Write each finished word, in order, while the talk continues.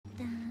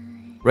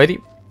Ready?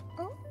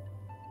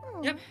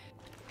 Yep.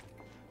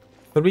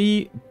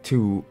 3,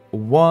 2,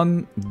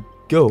 1,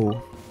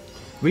 go.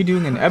 We're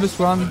doing an Abyss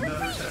run.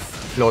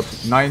 Slot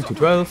 9 to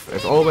 12,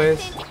 as always.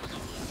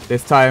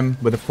 This time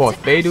with the 4th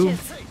Beidou.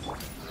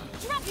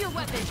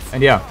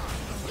 And yeah,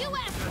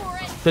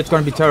 it's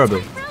gonna be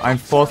terrible. I'm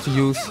forced to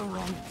use,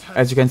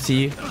 as you can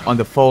see on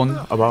the phone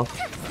above,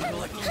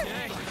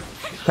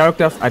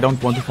 characters I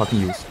don't want to fucking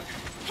use.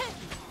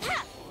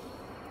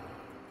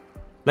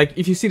 Like,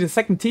 if you see the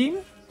second team,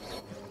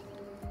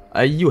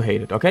 you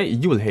hate it, okay?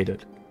 You will hate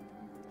it.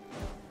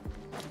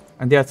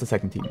 And there's the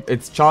second team.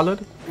 It's Charlotte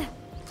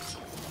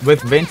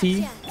with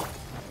Venti.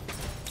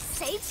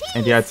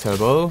 And yeah, it's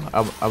terrible.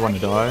 I wanna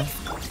die.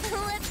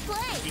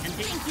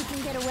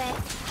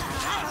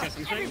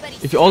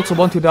 If you also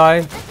want to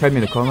die, tell me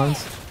in the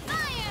comments.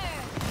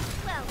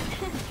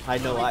 I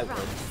know I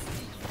would.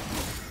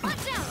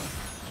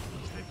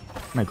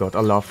 My god, I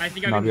love I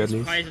think I would Navi be at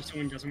least. surprised if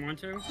someone doesn't want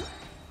to.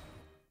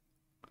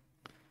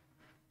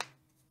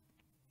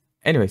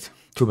 Anyways,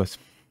 tubers,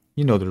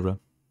 you know the drill.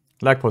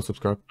 Like, post,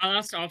 subscribe. I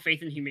lost all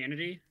faith in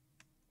humanity.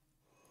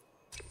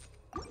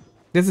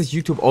 This is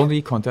YouTube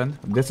only content.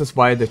 This is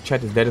why the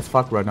chat is dead as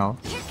fuck right now.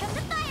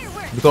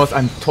 Because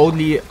I'm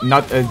totally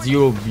not a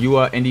zero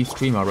viewer indie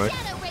streamer, right?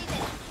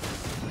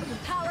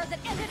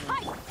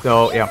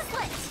 So yeah.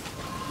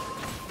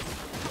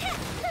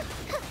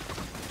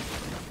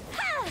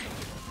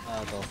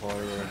 The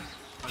horror.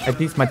 At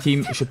least my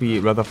team should be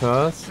rather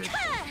first.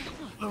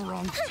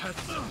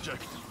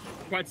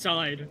 What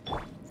side?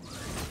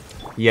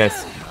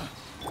 Yes.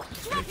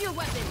 Drop your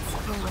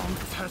weapons. The wrong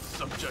test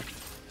subject.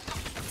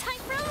 Time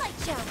for a light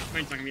show.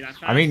 Mine's not gonna be that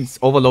fast. I mean, it's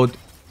overload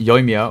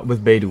Yoimiya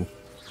with Beidou.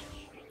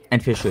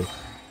 And Fischl.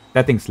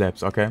 That thing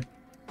slaps, okay?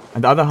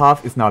 And the other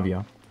half is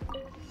Navia.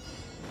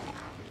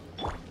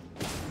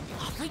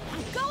 I'm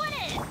going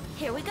in.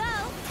 Here we go.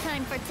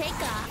 Time for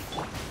takeoff.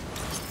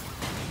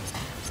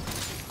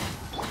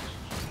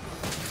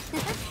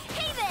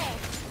 Hey there!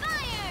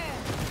 Fire!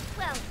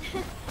 Well,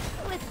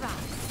 with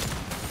rocks.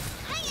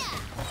 Hiya!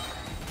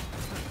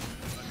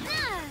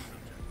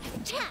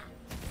 Cha!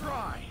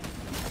 Try.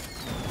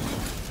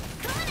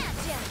 Coming at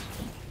ya!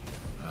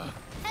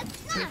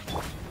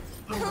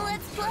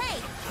 Let's play!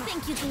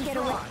 Think you can get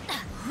away?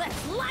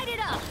 Let's light it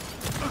up!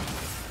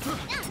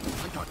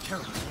 I got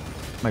careless.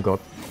 My god.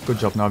 Good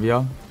job,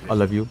 Navia. I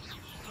love you.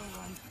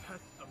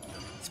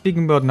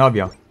 Speaking about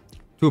Navia.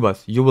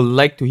 Tubers, you will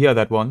like to hear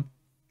that one.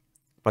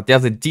 But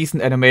there's a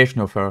decent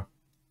animation of her.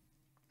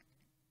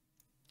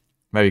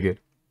 Very good.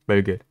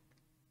 Very good.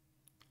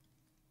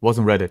 Was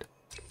on Reddit.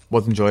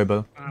 Was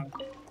enjoyable. Wow.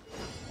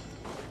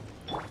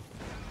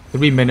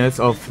 3 minutes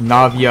of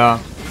Navia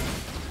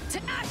To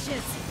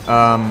ashes!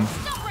 um,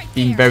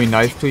 being very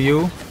nice to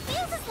you,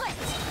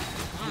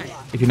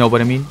 if you know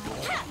what I mean.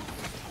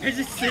 There's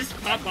a sis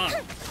pop up.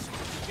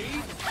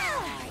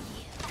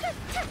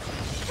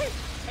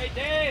 Hey,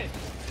 Dad!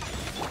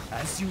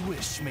 As you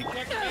wish, make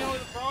Check the mail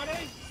with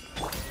Friday?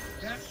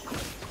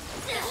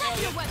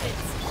 Drop your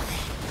weapons!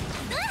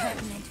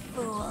 Permanent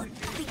fool!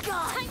 Be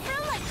gone! Time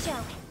for a light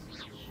show!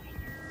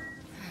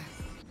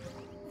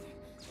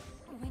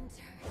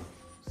 Winter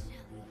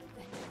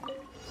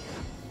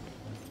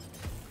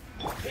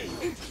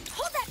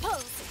hold that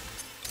pose!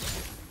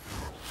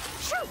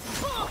 Shoot!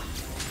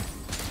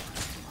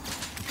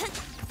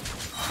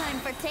 Time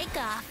for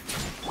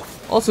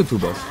takeoff. Also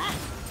Tubers.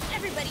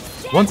 Everybody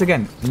stand. Once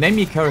again, name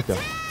me a character.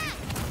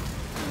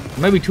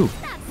 Maybe 2.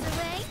 That's the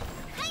way.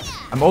 Hiya!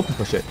 I'm open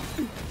for shit.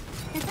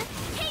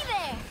 Hey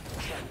there!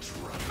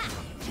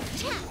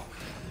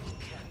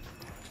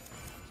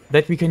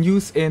 That we can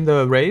use in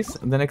the race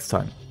the next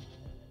time.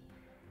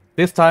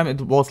 This time it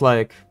was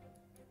like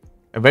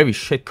a very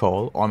shit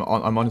call,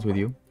 I'm honest with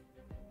you.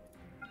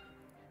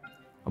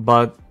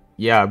 But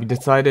yeah, we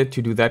decided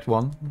to do that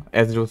one,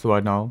 as it is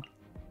right now.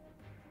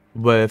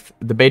 With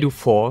the Beidou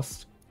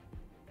Force,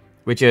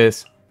 which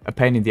is a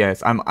pain in the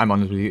ass. I'm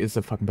honest with you, it's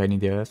a fucking pain in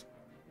the ass.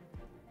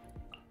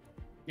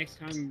 Next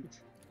time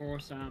for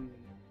some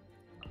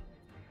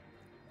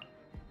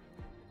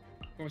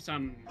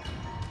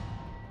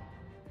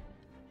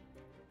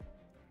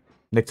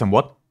Next time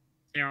what?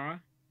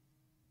 Sarah.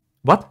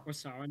 What? Or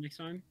Sarah next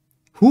time.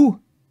 Who?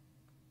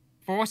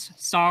 Force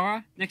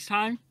Sarah next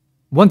time.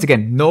 Once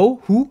again, no,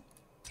 who?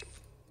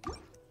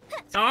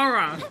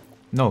 Sarah.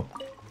 No,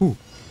 who?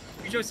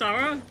 You show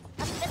Sarah?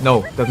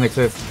 No, doesn't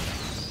exist.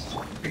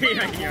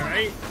 Yeah, you're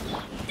right.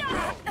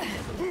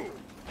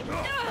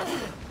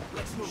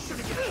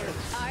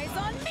 Eyes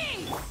on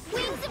me!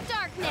 Wings of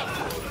darkness!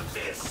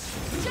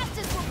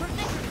 Justice will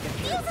prevent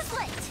fuse is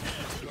lit!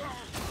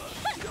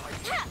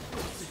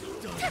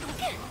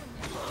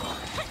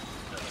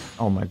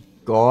 Oh my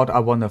god, I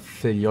wanna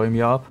fill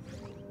Yoimiya up.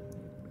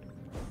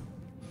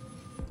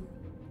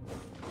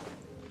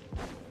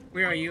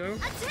 Where are you?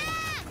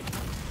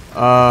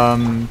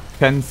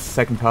 10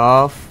 second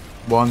half.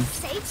 1.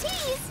 Say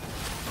cheese!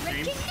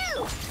 Rick and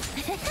new!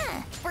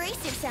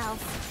 Brace yourself.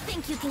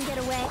 Think you can get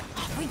away?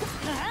 Off we go!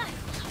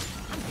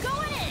 I'm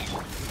going in!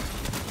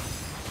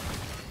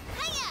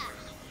 Hiya!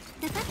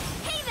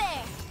 Hey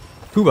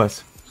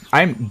Tubas,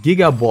 I'm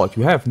giga bored.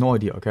 You have no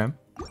idea, okay?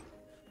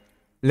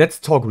 Let's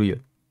talk real.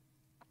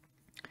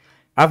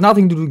 I have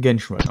nothing to do with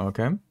Genshin right now,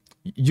 okay?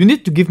 You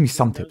need to give me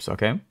some tips,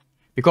 okay?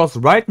 Because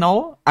right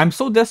now, I'm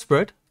so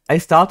desperate, I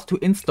started to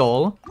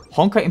install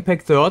Honkai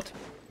Impact 3rd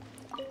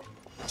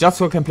just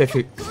so I can play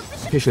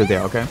official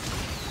there, okay?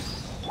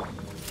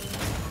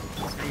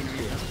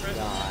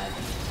 God.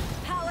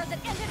 Power that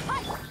ended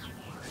fight.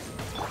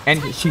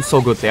 And she's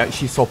so good there.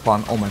 She's so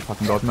fun. Oh my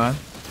fucking god, man.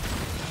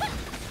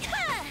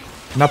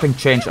 Nothing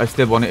changed. I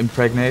still want to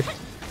impregnate. Oh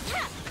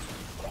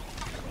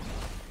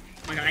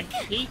my god, I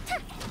hate.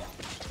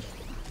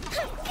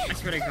 I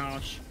swear to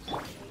gosh.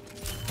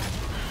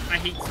 I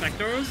hate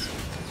Spectros.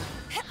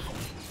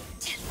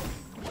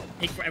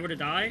 Take forever to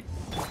die.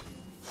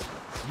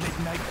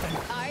 Midnight and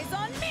Eyes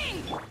on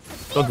me.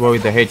 Don't worry,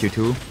 they hate you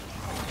too.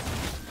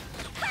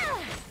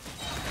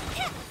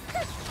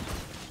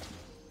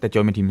 That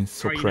German team is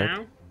so Are you crap.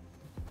 now?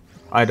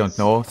 I don't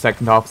know.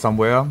 Second half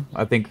somewhere.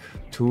 I think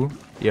 2.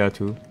 Yeah,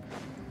 2. Hold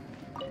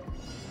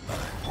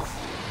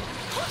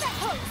that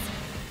pose.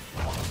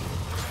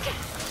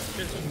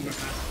 This doesn't go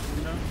fast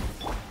window.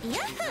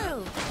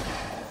 Yahoo!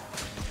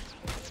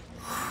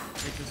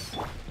 Like just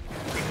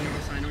taking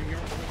the sign on here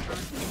all the time.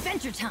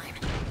 Adventure time.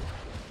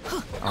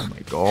 Oh my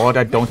god,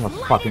 I don't have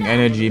fucking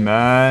energy,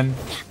 man.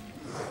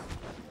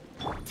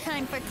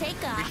 Time for Pretty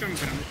takeoff. sure I'm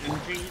good on the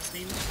energy, it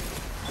seems.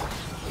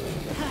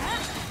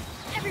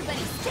 Everybody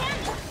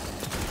stand up.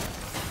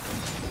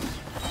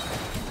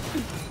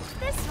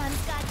 This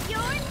one's got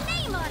your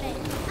name on it.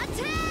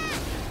 Attack!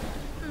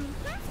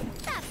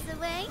 That's the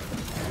way.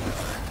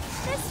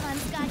 This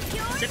one's got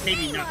your Except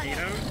maybe name not on it.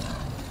 Beto.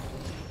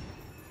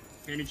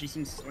 Energy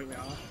seems slightly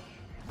off.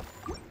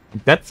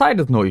 That side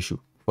is no issue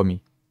for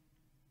me.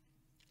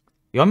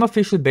 The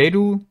unofficial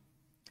Beidou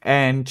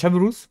and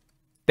Cheverus,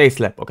 they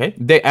slap, okay?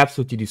 They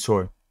absolutely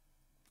destroy.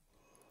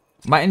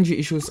 My energy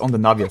issue is on the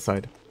Navia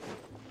side.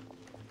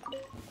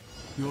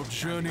 your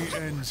journey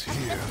ends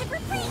here,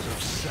 Lord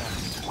of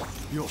Sand.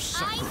 Your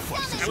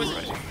sacrifice That is was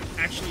ready.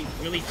 actually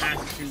really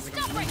fast as soon as I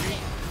got Stop right energy. there.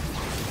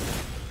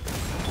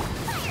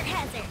 Fire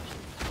hazard.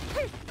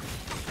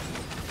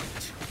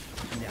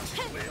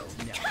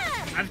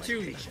 I have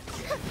to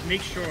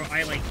make sure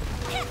I like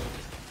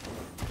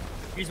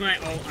use my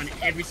ult on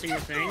every single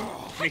thing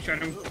to make sure I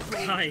don't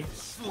die.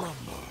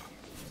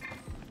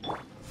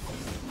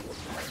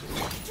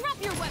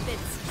 Drop your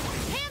weapons.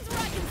 Hands where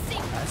I can see.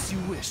 As you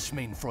wish,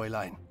 main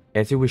Fräulein.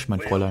 As you wish, mein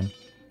Fräulein.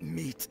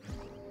 Meet.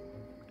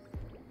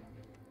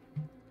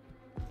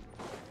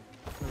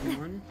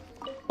 One.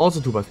 Also,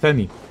 Tubas, tell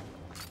me.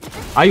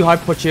 Are you hyped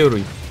for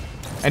Chiori?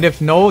 And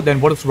if no,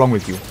 then what is wrong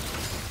with you?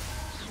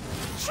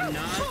 I'm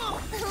not.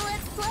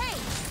 Let's play.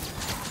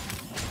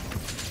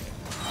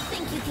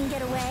 Think you can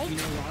get away? You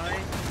know why?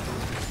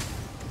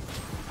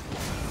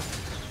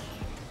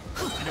 I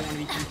don't want to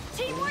be too.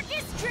 Teamwork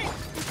is strength.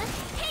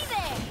 Hey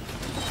there.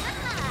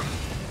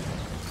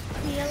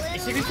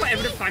 It's taking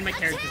forever to find my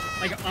character.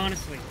 Like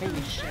honestly,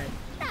 holy shit.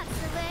 That's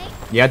the way.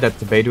 Yeah, that's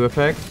the Beidou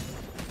effect.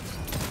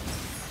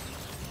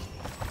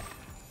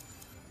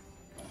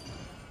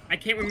 I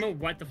can't remember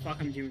what the fuck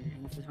I'm doing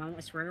half the time.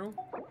 I swear.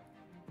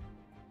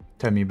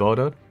 Tell me about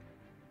it.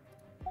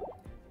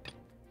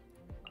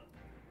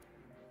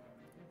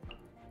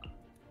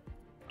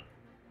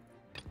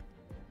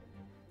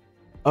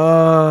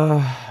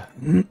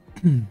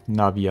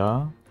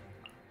 Navia,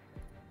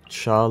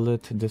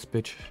 Charlotte, this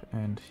bitch,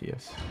 and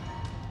yes.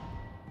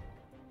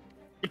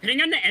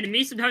 Depending on the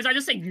enemy, sometimes I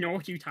just ignore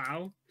Hu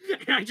Tao.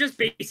 And I just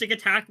basic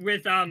attack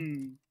with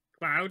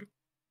Cloud,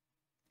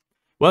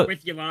 Well,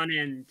 with Yelan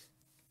and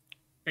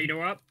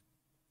Beidou up.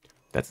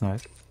 that's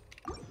nice.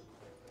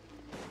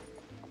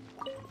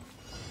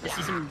 I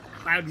see some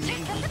Cloud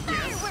main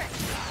DPS.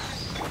 Fireworks.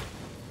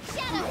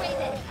 Shadow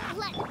Raven.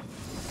 Let.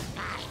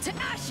 To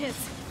ashes.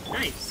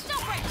 Nice.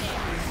 Stop right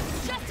there.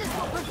 Justice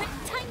will prevent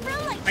time for a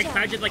light Like show.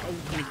 Cloud did like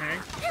over 20k.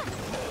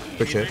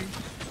 Good shit.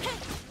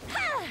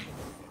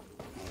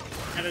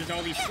 Now there's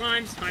all these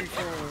slimes. Time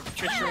for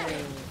official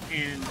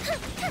and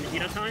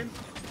Vegeta time.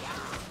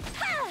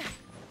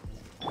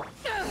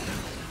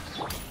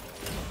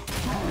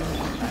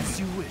 As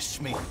you wish,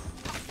 main.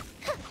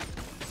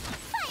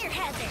 Fire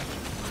hazard.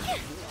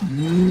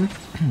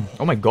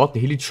 Oh my god,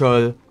 the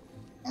Hilichurl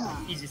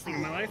Easiest thing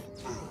in my life.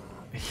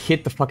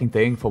 hit the fucking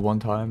thing for one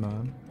time,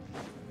 man.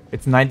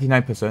 It's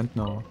 99%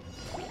 now.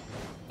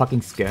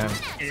 Fucking scam.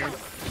 Scared.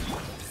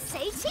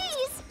 Say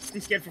cheese.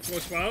 I'm scared for floor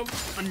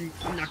 12. I'm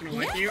not gonna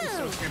lie to you. I'm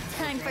so scared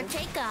for Time floor for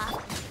 12.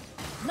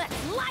 takeoff.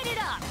 Let's light it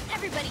up.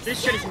 Everybody. This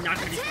shit is stand. not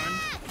gonna be fun.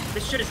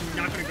 This shit is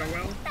not gonna go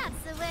well.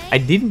 That's the way. I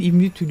didn't even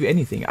need to do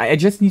anything. I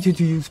just needed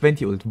to use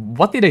Venti ult.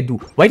 What did I do?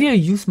 Why did I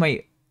use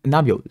my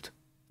Navia ult?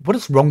 What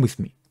is wrong with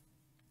me?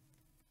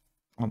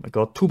 Oh my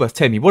god, Tubas,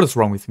 tell me, what is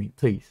wrong with me,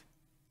 please?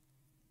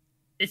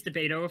 It's the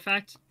Beidou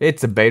effect.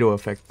 It's a Beidou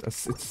effect.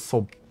 It's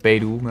so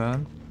Beidou,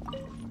 man.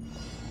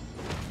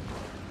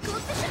 Cool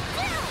the ship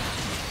down.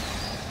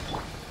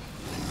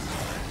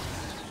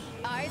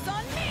 Eyes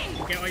on me.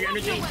 Get all your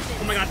energy.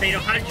 Oh my god, Beidou,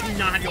 how did you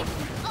not have your...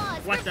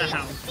 Odds What for the being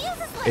hell? feels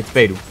as like It's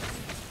Beidou.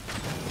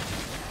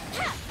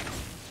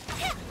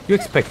 You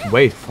expect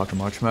way fucking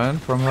much, man,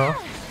 from her.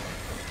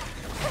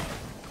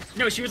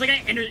 No, she was like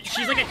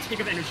she's like a tick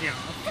of energy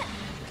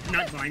off. I'm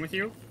not lying with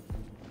you.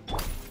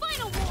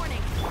 Final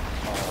warning.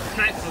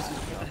 Not close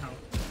enough. What the hell?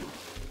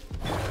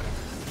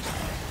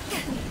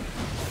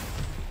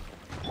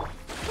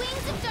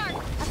 Wings of Dark,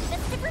 a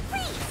festive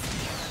reprise.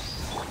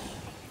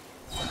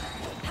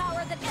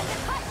 Power that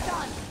isn't touched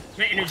on.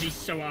 My energy's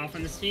so off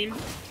on this team.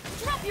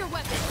 Drop your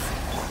weapons.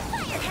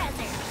 Fire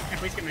hazard. Yeah,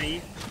 please get my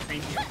E.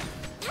 Thank you.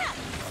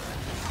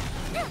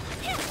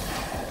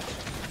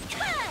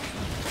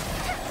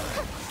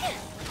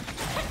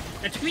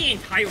 That took me an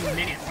entire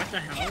minute. What the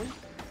hell?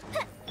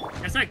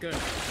 That's not good.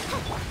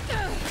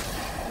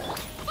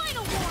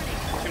 Final warning.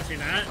 Don't say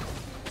that.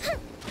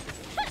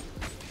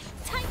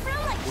 Time for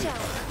a light show.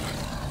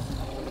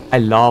 I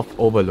love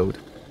Overload.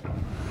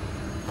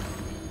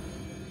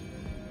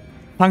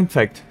 Fun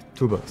fact,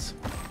 tubers.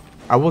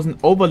 I was an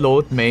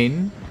Overload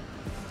main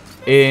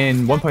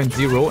in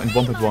 1.0 and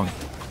 1.1.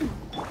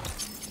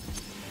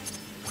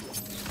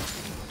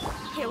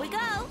 Here we go.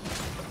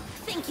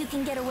 Think you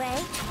can get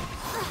away?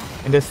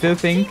 And I still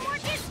think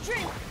Teamwork is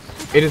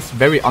strength. it is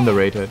very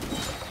underrated.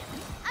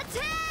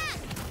 Attack!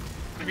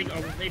 I think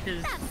Overvape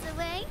is That's the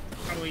way.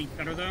 probably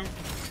better though.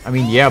 I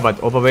mean, yeah, but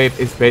Overwave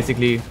is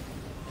basically A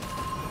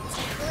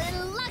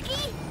little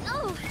lucky.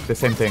 Oh, the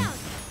same thing.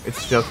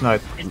 It's just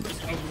not, It's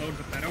just Overload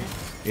but better.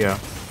 yeah.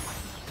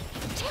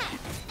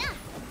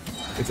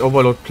 It's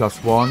Overload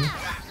 +1.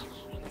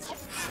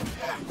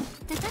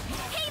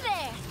 Hey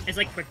there. It's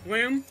like Quick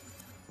Bloom.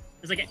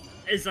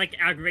 It's like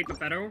Aggravate but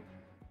better.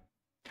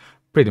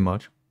 Pretty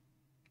much.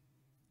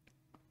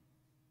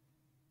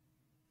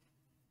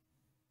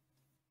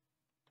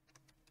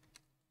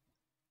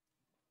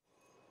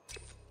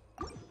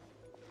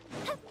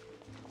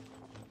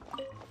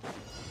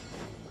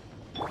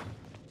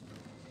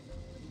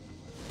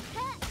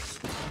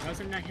 How's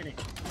it not hitting?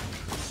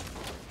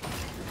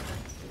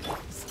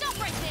 Stop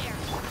right there.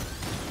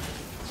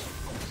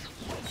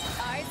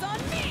 Eyes on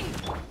me.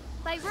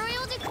 By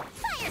Royal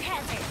Fire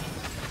hazard.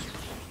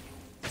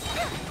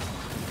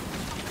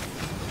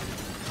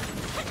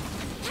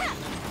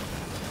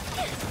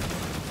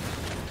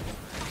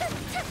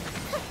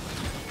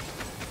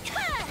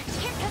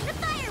 Here comes the I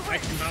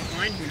fireworks. can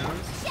offline, who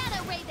knows?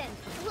 Shadow Raven,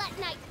 let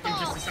night It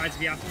just fall. decides to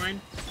be offline.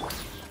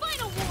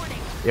 Final warning.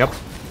 Yep.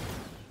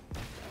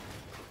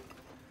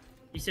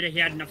 You said he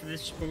had enough of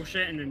this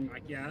bullshit and then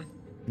like, yeah.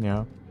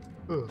 Yeah.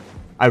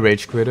 I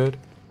rage quitted.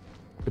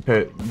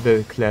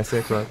 The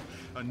classic, right?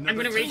 I'm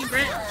gonna rage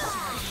quit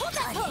Hold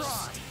that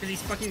post. because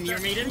these fucking near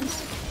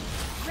maidens.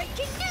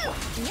 Breaking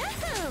news.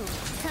 Yahoo!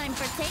 Time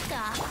for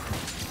takeoff.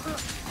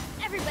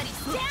 Everybody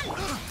stand.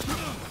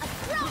 A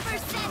proper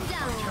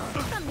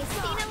send-off from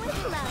Messina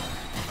with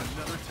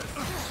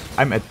love.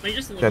 I'm at They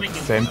just love that making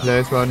same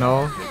place right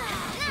now.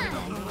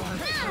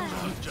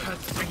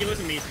 Like it was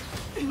amazing.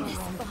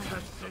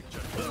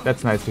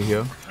 That's nice to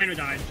hear. Kind of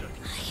died.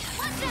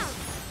 Watch out.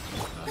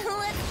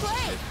 Let's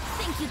play.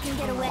 Think you can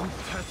get away? I'm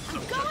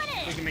going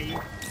Look in. at me.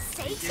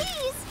 Say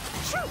cheese.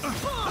 Truth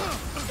bomb.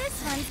 This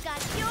one's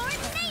got your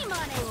name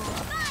on it.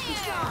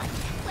 Fire.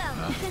 Well,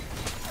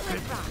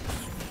 with rocks.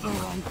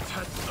 Wrong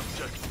test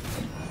subject.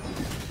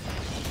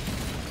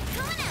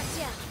 Coming at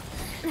ya.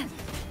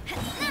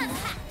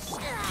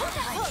 Hold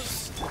that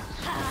post.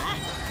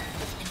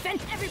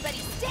 Everybody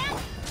stand.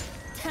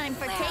 Time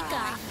for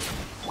takeoff.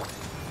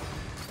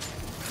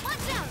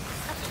 Watch out.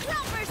 A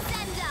proper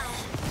send-off.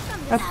 From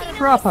the A Messina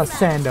proper with love.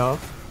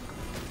 send-off.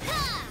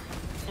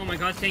 Oh my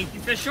god, thank you,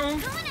 Fischl.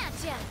 Coming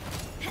at ya.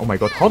 Oh my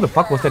god, how the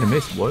fuck was that a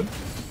miss? What?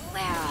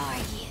 Where are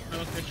you?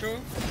 Hello,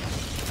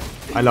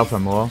 Fischl. I love her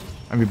more.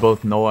 And we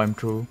both know I'm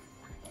true.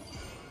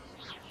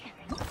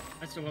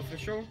 I still love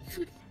Fischl.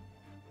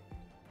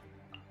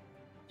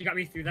 You got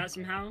me through that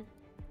somehow.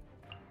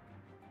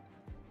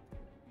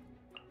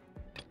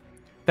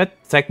 That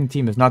second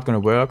team is not gonna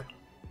work.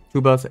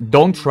 Tubers,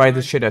 don't try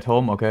this shit at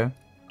home, okay?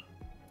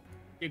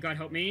 You God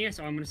help me, that's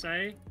all I'm gonna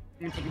say.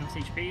 I'm gonna take max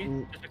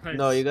HP. Just because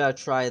No, you gotta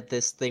try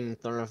this thing in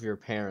front of your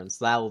parents.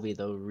 That will be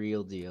the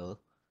real deal.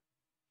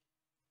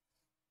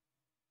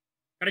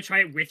 Gotta try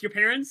it with your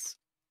parents?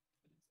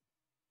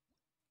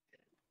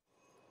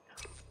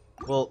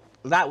 Well,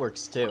 that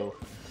works too.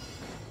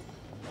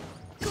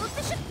 Go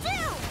Bishop do.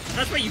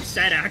 That's what you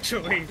said,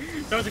 actually.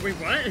 So I was like, wait,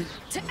 what?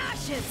 To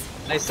ashes.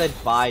 I said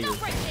by your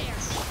Stop right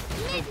parents. there.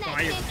 Oh, Midnight fire.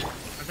 I Vision.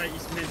 thought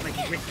you meant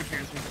like with your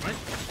parents. Like,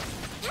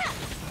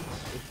 what?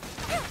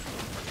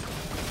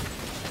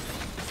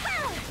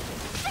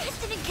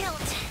 Festive and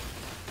guilt.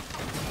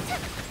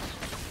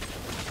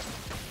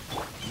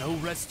 No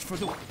rest for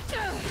the.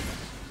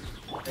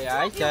 Yeah,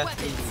 I Drop your definitely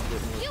weapons. need to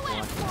get You more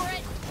went quantity. for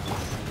it.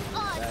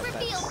 Odds That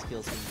revealed.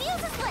 skills The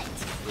fuse is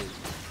lit.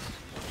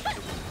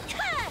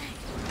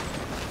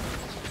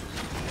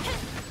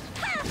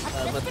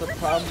 But the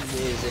problem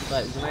is,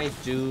 when I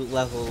do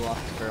level up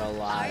her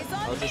alive, Eyes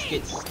on I'll just me.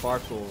 get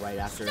Sparkle right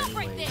after Stop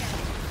right anyway. there.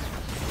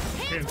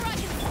 Hands where I can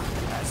see.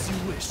 As you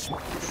wish.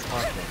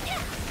 Sparkle.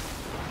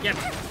 Yeah,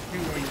 but who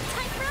are you?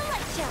 Time for a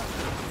light show.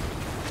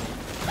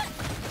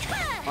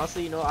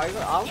 Honestly, you know,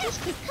 I'll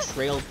just pick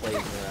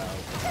Trailblazer out.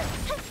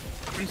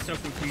 I'm so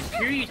confused.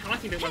 Who are you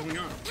talking about leveling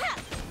up?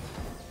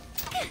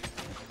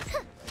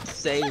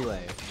 Seele.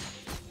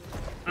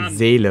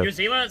 Seele. Your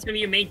Zayla is gonna be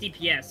your main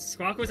DPS.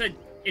 Squawko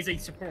is a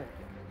support.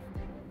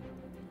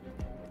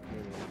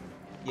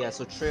 Yeah,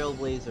 so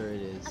Trailblazer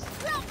it is. A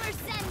proper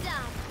send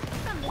off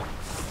from the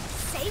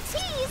say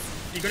cheese.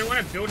 You're gonna want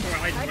to build more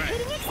eyes Hard red.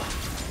 hitting it.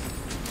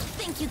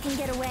 Think you can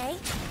get away?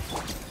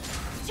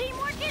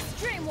 Teamwork is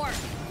dreamwork.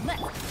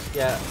 Let's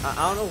Yeah,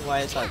 I don't know why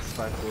I thought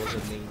Sparkle was a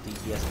main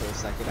DPS for a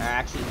second. I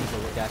actually need to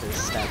look at her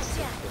stats.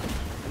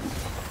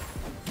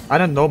 I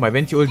don't know, my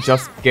Ventule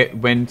just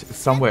went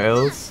somewhere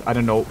else. I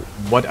don't know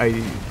what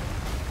I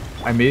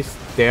missed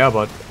there,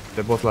 but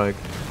that was like...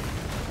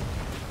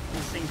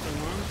 This thing so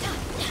long.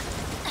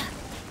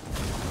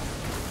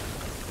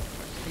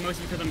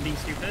 Mostly because I'm being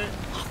stupid.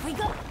 off we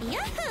go.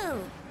 Yahoo!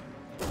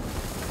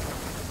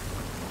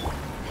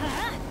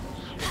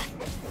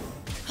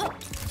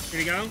 Here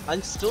we go.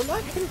 I'm still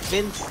not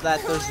convinced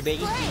that there's main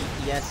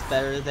DPS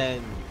better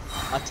than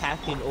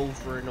attacking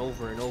over and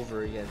over and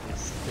over again.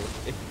 Because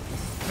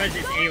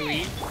it's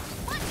AoE.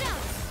 Watch out.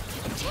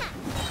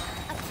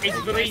 It's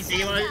literally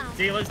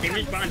Zayla's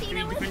damage but on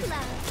 3 different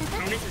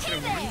components instead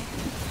of 1.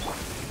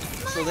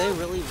 So they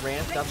really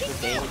ramped up the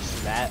damage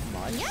that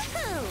much.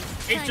 Yahoo!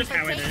 It's just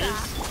how it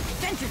is.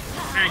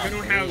 And I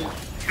don't know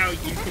how you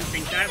can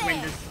think that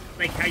when this,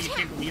 like how you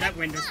can't believe that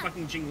when there's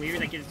fucking Jinglier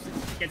that gets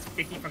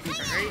 50 fucking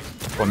crit rate.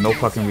 For no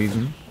fucking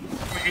reason.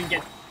 And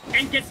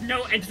gets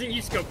no and doesn't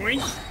use skill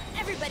points.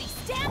 Everybody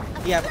stand.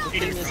 Yeah, but the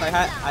thing is,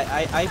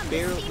 I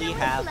barely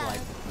have like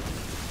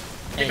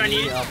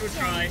any of these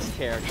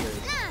characters,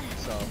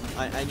 so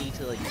I need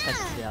to like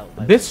test it out.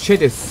 This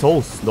shit is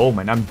so slow,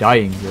 man. I'm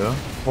dying here.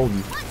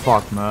 Holy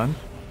fuck, man.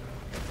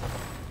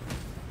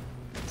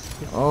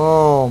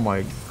 Oh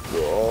my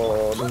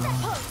god. I'm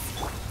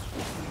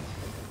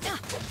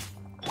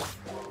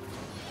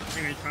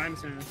gonna try. I'm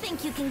just gonna.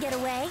 Think you can get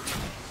away?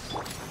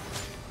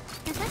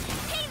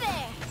 Hey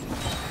there!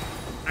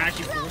 I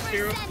actually full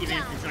zero, even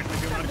if it's not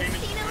gonna do a lot of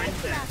damage. Fine.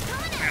 That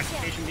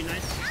application would be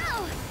nice.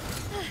 Ow!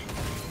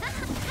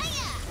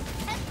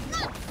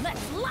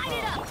 Let's light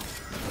it up!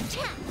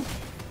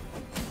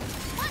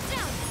 Watch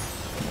out!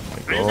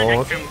 I just God. like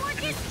that count.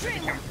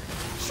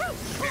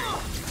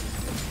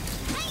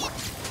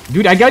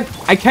 Dude,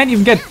 I can't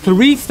even get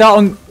 3-star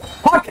on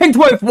fucking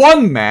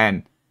 12-1,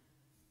 man.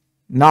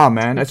 Nah,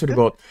 man, I swear to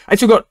God.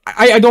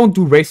 I don't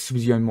do races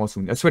with you anymore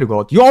soon. I swear to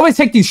God. You always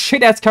take these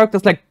shit-ass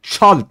characters like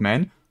Charlotte,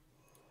 man.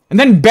 And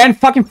then ban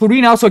fucking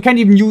Furina so I can't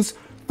even use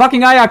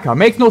fucking Ayaka.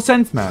 Makes no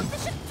sense, man.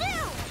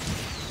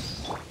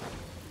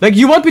 Like,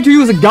 you want me to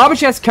use a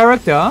garbage-ass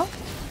character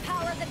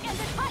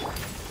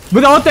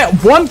without that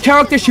one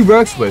character she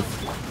works with?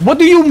 What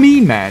do you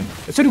mean, man?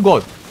 I swear to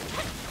God.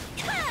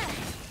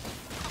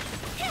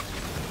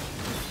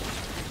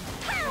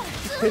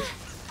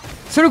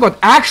 Swear to God,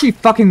 actually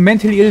fucking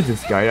mentally ill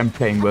this guy I'm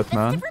playing with,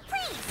 man.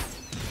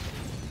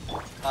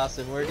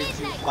 Austin, where did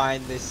you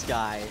find this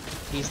guy?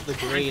 He's the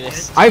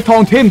greatest. I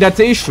found him, that's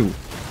the issue.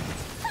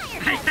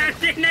 I have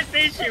taken that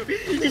issue.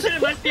 You should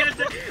have left me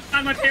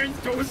on my parents'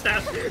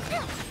 doorstep.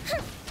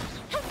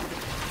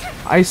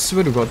 I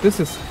swear to God, this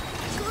is...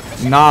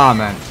 Nah,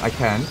 man, I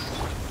can't.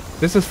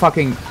 This is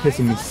fucking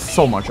pissing me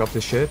so much off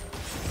this shit.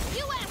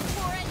 You asked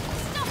for it!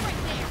 Stop right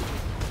there!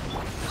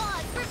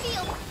 Odds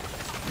revealed!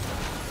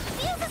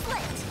 Fuse is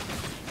lit!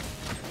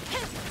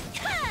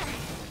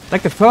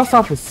 Like, the first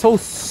half is so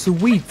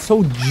sweet,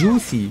 so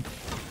juicy.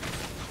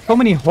 So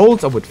many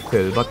holes I would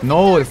fill, but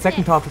no, the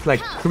second half is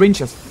like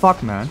cringe as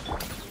fuck, man.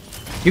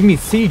 Give me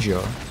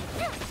Seizure.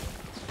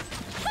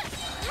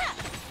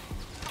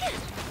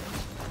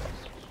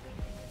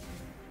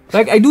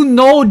 Like, I do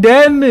no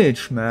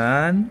damage,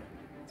 man.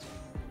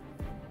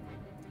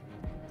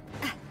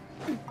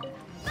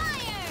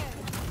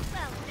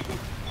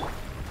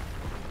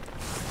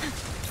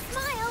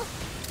 Smile!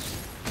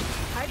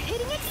 Hard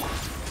hitting it?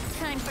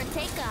 Time for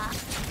takeoff.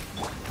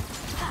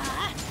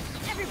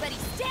 Everybody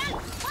stand!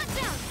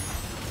 Watch out!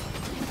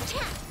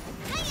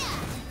 Hiya!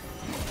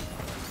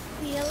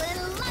 Feeling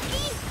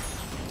lucky?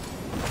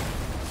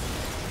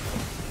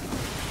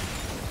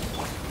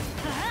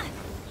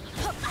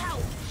 Ow!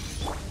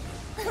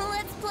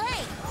 Let's play!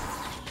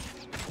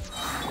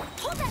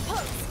 Hold that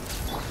pose!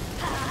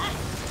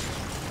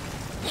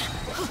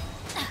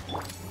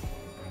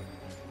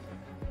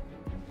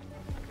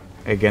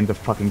 Again, the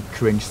fucking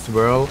cringe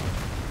swirl.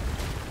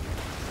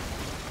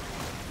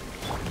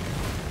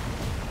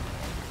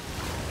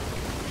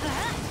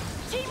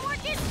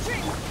 Teamwork is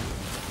true!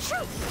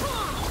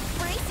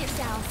 Brace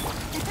yourself!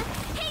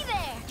 Hey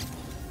there!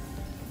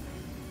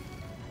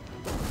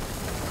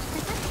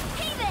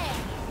 Hey there!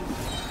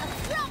 A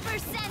proper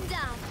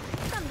send-off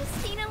from the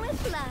Cena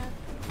with love.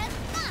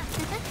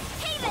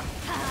 Hey there!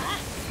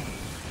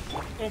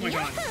 Oh my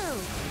god. Yahoo!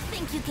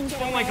 Think you can get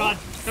Oh my away? god.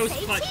 That was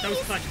Say clutch. That was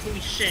cheese. clutch. Holy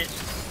shit.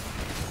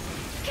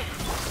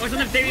 I was on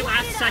the very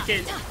last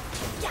second.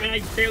 And I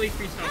barely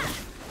freestyled.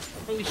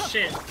 Holy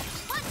shit.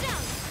 Watch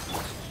out!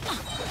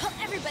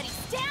 Everybody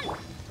stand!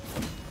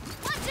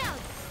 Watch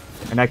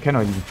And I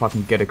cannot even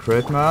fucking get a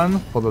crit, man.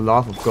 For the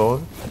love of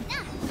God.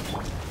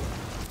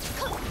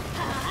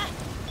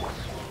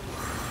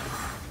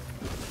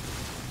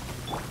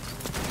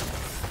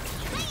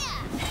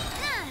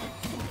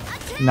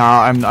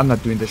 Nah, I'm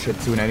not doing this shit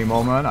soon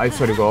anymore, man. I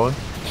swear to God.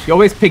 You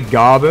always pick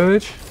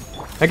garbage.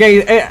 Like,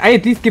 I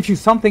at least give you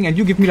something and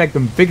you give me like the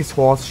biggest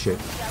horse shit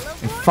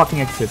in fucking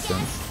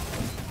existence.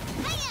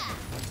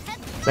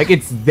 Like,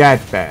 it's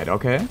that bad,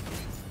 okay?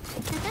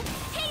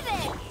 Hey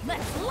there!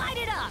 Let's light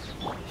it up!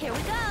 Here we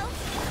go!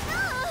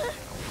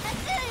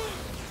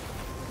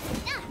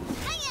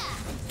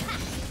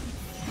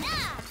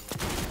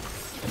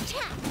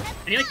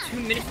 I need like 2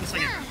 minutes for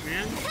second,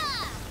 man.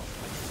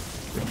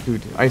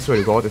 Dude, I swear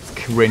to God, it's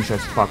cringe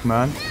as fuck,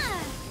 man.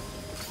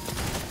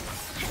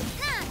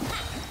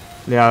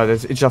 Yeah,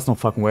 it's just no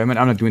fucking way, man.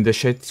 I'm not doing this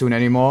shit soon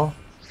anymore.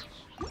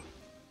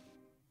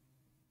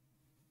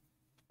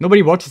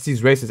 Nobody watches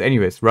these races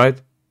anyways,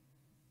 right?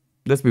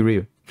 Let's be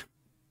real.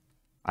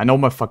 I know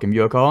my fucking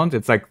viewer count.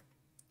 It's like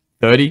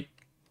 30.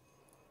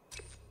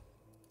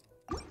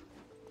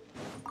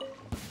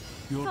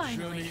 Your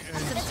journey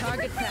ends.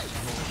 Target pressure.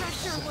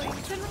 Pressure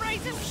waves and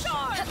rises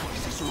sharp.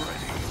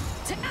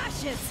 To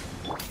ashes.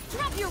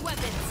 Drop your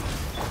weapons.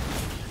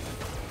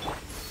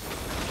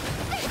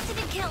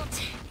 Didn't count.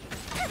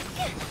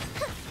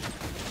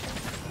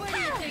 Where do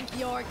you think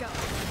you're going?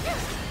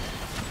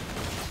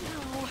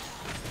 No.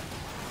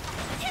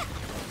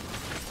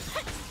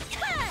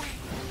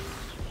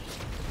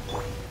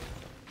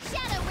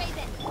 Shadow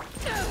Raven.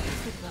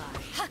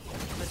 Goodbye.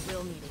 But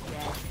we'll meet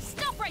again.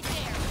 Stop right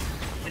there.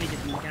 I need to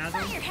do gather.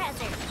 Fire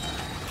hazard.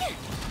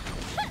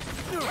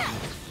 Your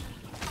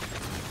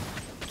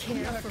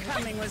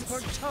coming was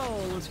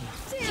foretold.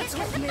 Dance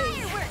with me.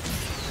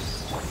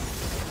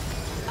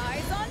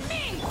 Eyes on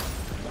me.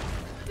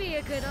 Be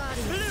a good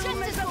audience.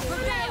 Justice will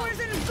prevail.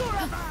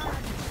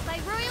 By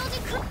royal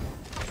decree.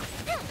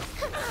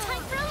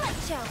 Time for a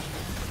light show.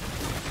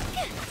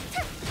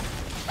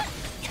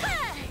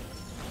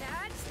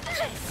 Catch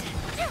this.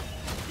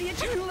 The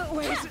eternal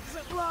oasis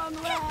at long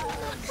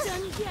last. Not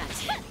done yet.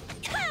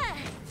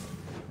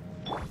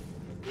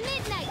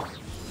 Midnight.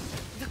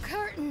 The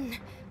curtain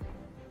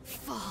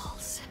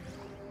falls.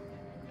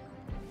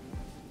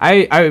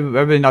 I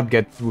will not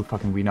get through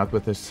fucking Renut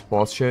with this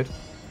boss shit.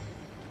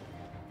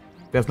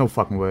 There's no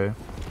fucking way.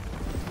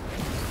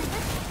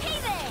 Hey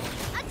there!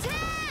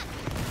 Attack!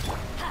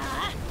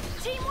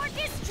 Teamwork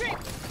is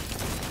strict.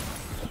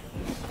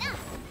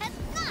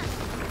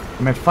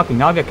 I mean, fucking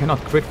Navia cannot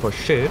crit for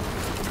shit.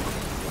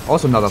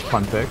 Also another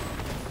fun fact.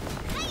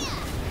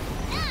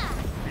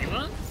 Hey,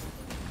 what?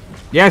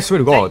 Yeah, I swear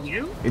to God.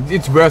 you?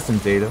 It's worse than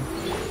Zeta.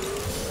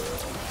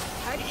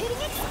 Hard hitting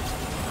it.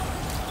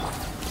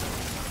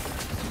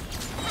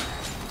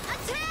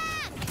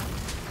 Attack!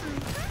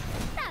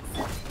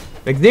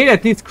 That's Like, Zeta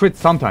at least crits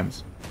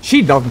sometimes.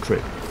 She doesn't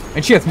crit.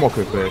 And she has more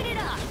crit rate. it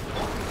up.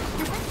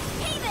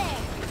 Hey there!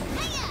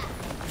 Hiya!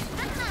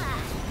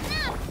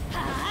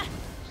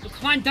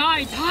 Come on,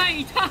 die!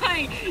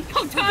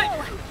 Don't die!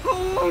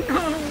 Oh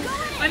no!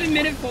 I'm in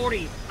minute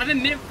 40. I'm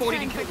in minute 40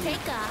 to Time kill for you.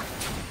 takeoff.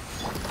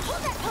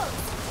 Hold that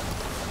pose.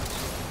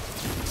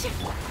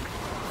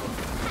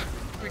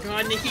 Oh my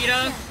god,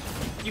 Nikita.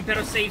 You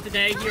better save the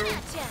day, hero.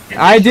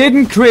 I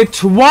didn't crit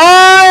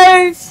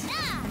twice! Oh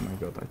my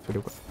God, I swear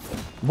to God.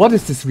 What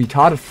is this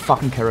retarded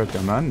fucking character,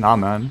 man? Nah,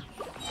 man.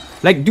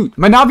 Like, dude,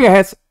 my Navia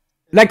has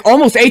like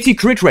almost 80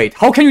 crit rate.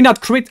 How can you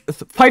not crit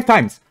 5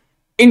 times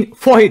in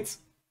 4 hits?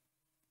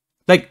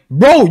 Like,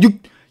 bro,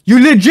 you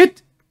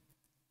legit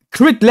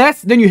crit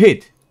less than you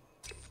hit.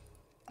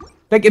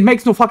 Like, it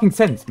makes no fucking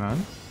sense, man.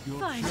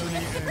 Fine.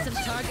 Some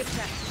target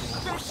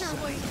pressure. Pressure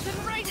waves and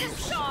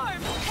rises sharp.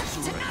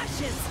 To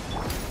ashes.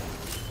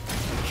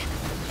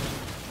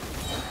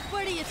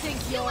 Where do you think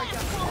you're going?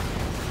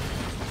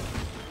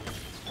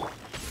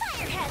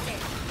 Fire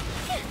hazard.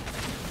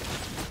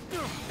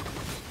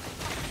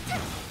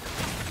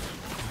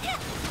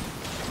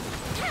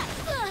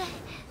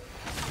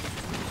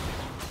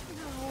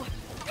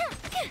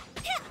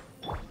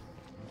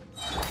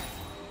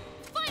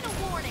 Final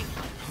warning.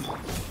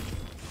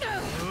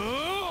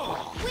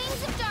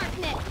 Wings of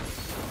darkness.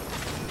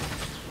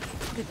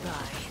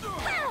 Goodbye.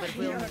 But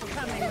we'll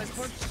coming was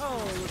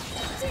foretold.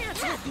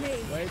 Dance with me.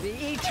 Where the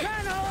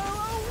eternal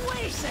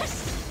oasis.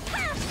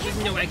 There's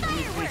no way I can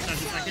lose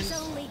 27 It's seconds.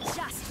 only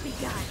just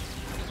begun.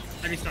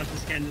 I restart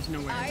this again, there's no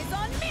way. Eyes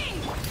on me.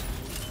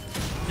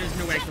 There's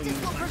no way I can lose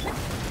Justice will this. prevail.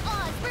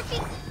 Odds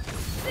repeat.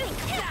 Think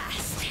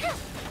fast.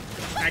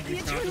 I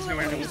restart, there's no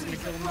way I'm gonna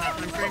kill him that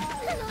time frame.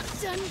 Not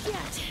done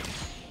yet.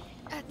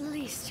 At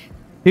least.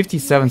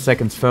 57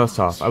 seconds first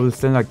half. I will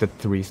still like the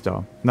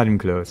 3-star. Not even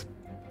close.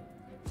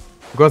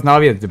 Because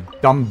Navia is the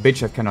dumb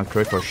bitch that cannot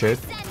crit for shit.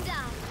 Send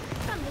down.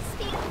 From the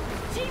speed.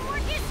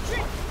 Teamwork is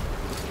strict.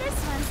 This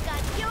one's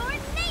got your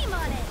name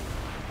on it.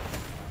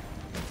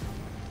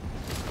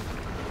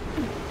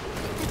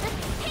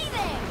 Hey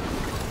there.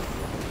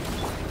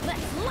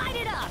 Let's light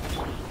it up.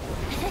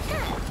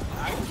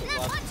 I would Now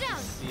love watch to out.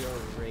 see a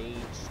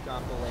rage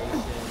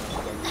compilation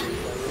of the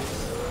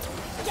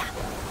replays. Yeah.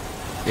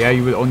 Yeah,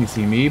 you will only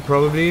see me,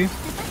 probably.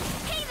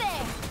 Hey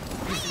there!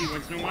 You see me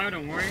once in a while,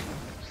 don't worry.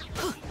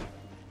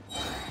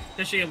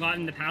 Especially a lot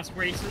in the past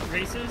races.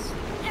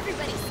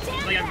 Everybody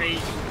stand Like, I've back!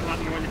 raced a lot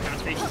more in the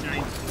past races than I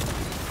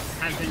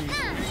have been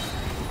recently.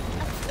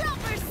 A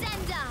proper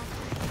send-off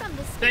from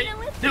the But, spinner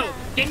with no, love.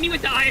 get me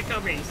with the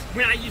Ayaka race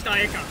when I used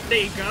Ayaka.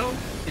 There you go.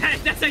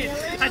 That's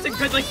a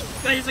good, like,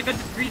 that is a good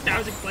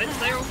 3,000 clicks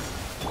there.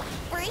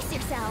 Brace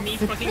yourself. Me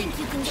fucking Think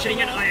you can get shitting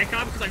at away?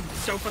 Ayaka because I'm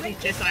so fucking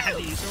pissed that I have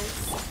to use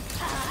her.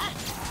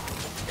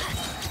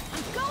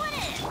 I'm going in!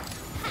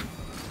 Ha!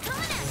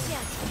 Coming at ya!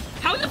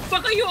 How the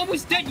fuck are you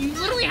almost dead? You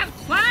literally have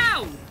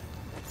Cloud!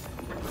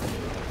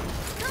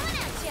 Coming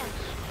at ya!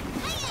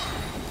 Hiya!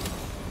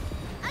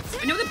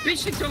 I know the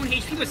bitch takes her own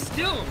HP, but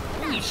still.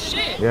 Holy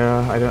shit.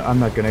 Yeah, I'm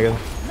not gonna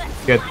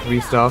get 3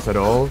 stars at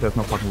all. There's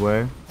no fucking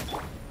way.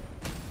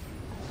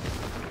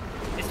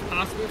 It's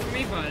possible for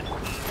me, but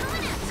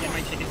it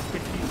might take a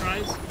quick few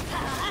tries.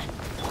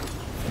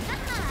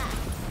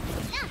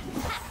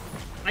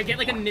 I get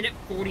like a minute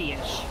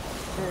 40-ish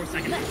for a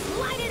second. Let's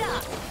light it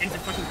up! And it's a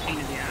fucking pain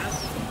in the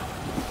ass.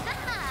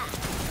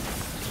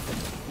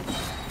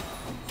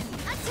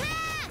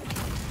 Attack!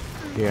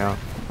 Yeah,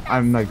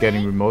 I'm not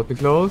getting remotely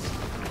close. Be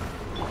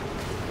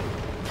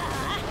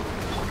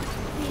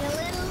a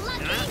little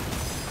lucky! That?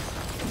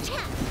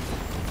 Attack!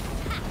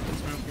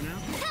 That's what I'm for now.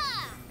 Ha!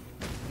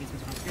 Need some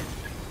stuff here.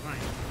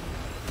 Fine.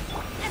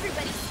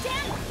 Everybody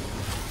stand!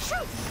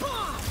 Shoot!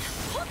 Bomb!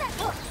 Hold that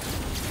hook!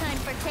 Time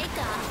for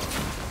takeoff.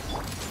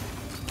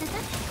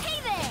 Hey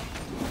there!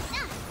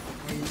 Oh,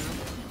 you know.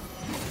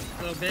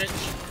 Little bitch.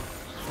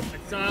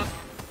 What's up?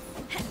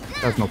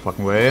 There's no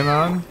fucking way,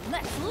 man.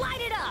 Let's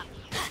light it up!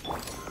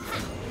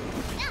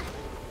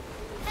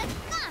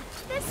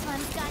 This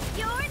one's got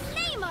your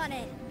name on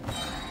it!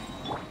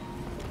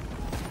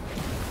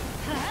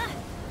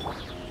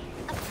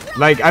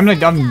 Like, I'm not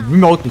done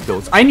remotely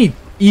close. I need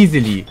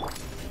easily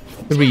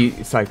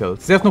 3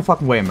 cycles. There's no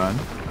fucking way, man.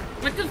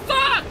 What the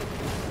fuck?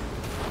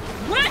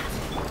 What?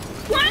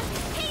 What?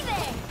 Hey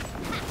there!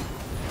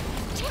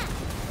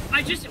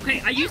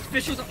 I used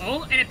Fischl's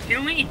ult, and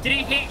apparently it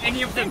didn't hit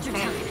any of them bombs.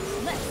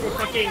 Let's For light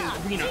fucking it up!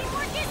 Reno.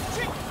 Teamwork is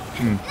tricky!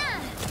 Hmm.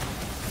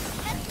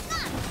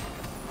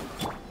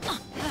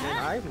 Man,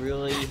 I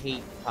really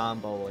hate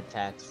combo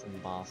attacks from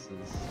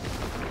bosses.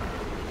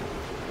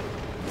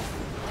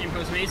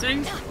 Impo's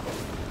amazing.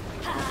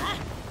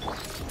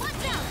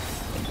 Watch out!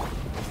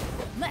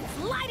 Let's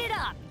light it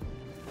up!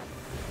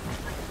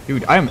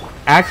 Dude, I'm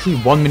actually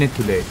 1 minute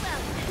too late. Well,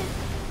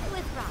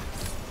 with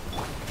rocks.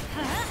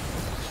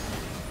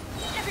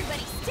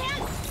 Everybody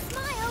stand!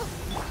 Smile!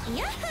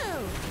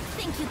 Yahoo!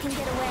 Think you can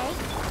get away?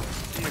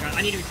 Oh my god,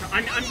 I need to try.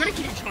 I'm gonna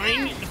keep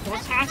trying the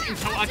first half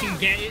until I can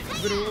get it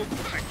literal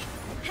perfection.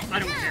 I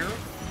don't care.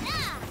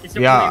 It's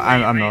the Yeah,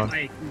 only way I'm not.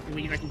 I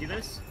believe I can do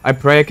this. I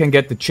pray I can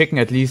get the chicken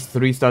at least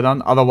 3-star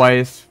done.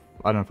 Otherwise,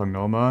 I don't fucking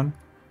know, man.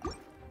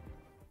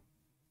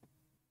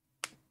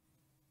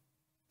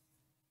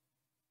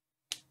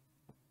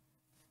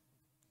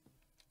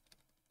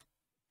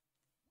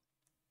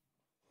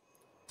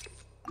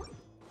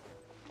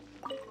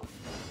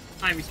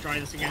 I always try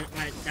this again.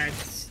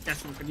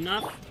 That's not good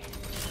enough. Not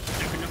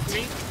good enough for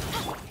me.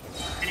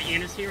 And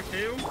Anna's here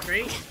too.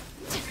 Great.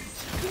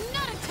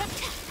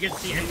 You get to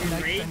see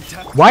everyone rage.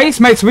 Why is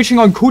my switching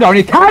on cooldown?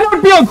 It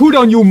cannot be on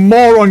cooldown, you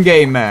moron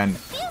game, man.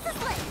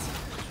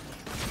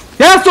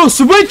 There's no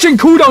switching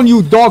cooldown,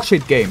 you dog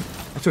shit game.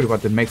 I swear to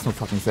God, that makes no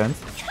fucking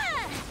sense.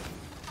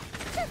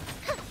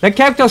 That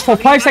character's for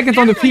 5 seconds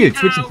on the field,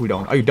 switching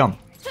cooldown. Are you dumb?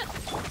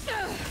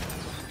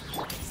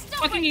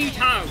 Fucking you,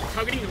 Tao.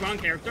 Targeting the wrong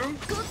character.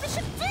 Gold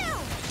Bishop down!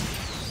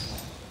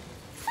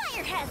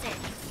 Fire hazard!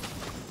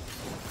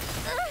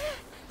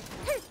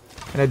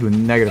 And I do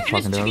negative And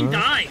this fucking chicken damage.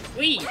 die,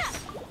 please.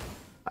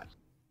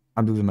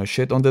 I'm losing my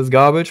shit on this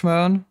garbage,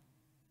 man.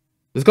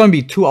 There's gonna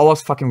be 2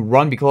 hours fucking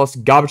run because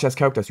garbage ass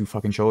characters you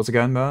fucking chose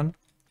again, man.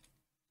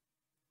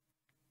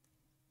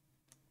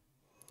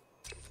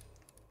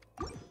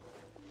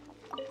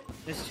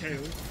 There's 2.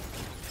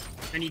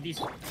 I need these.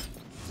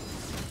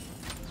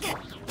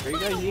 What are you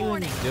guys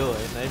even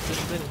doing? I've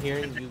just been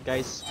hearing you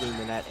guys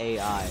screaming at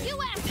AI.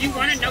 If you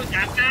want to know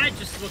that bad,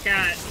 just look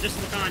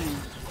on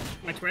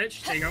my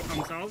Twitch. There you go,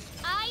 problem solved.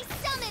 I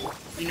summon!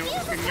 You know what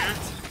we're screaming at?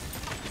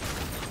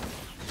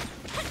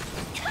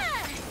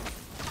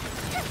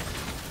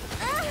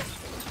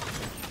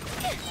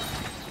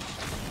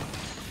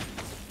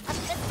 A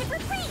festive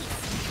retreat!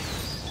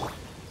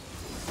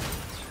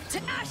 To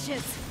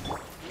ashes!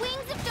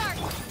 Wings of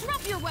darkness,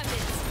 drop your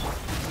weapons!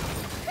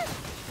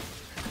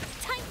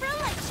 Time for a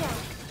light show!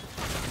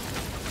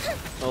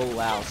 Oh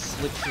wow,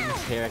 switching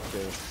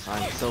characters.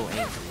 I'm so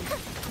angry.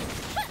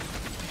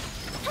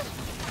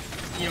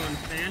 You don't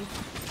understand?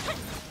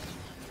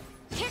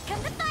 Here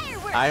come the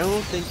fireworks! I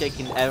don't think I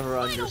can ever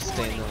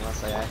understand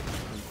unless I actually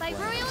By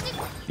play. royal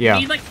You Yeah.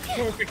 need like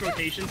perfect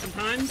rotation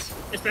sometimes,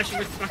 especially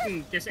with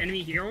fucking this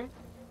enemy hero.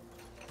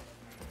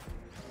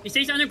 He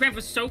stays underground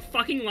for so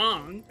fucking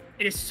long.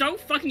 It is so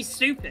fucking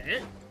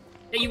stupid.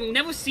 that you will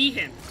never see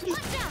him. Watch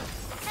out.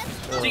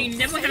 So you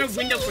never have a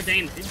window for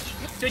damage.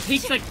 So it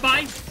takes like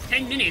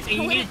 5-10 minutes, and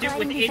you need to do it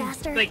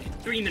within like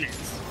 3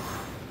 minutes.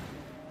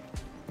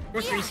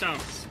 Or 3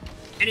 stars.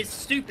 And it's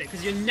stupid,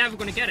 because you're never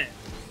gonna get it.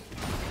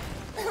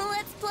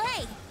 Let's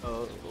play.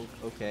 Oh,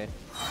 okay.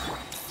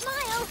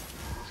 Smile.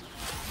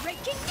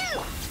 Breaking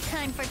new.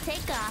 Time for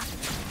takeoff.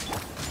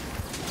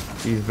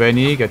 Please,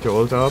 Benny, get your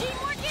ult up.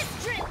 Teamwork is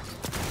stripped.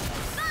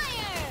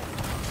 Fire.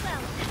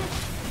 Well,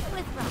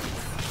 with rocks.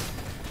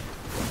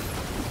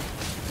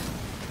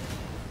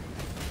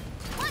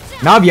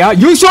 Watch out. Navia,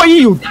 use your E,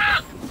 you...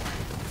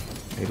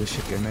 Hey, this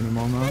shit game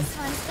anymore, man. This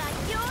one's got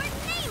your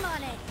name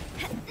on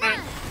it.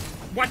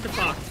 What the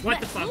fuck? What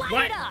the fuck? Light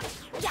What? it up.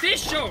 Yeah.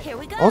 Fish show! Here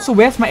we go. Also,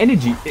 where's my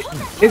energy?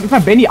 Is my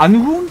Benny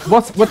unruined?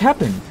 What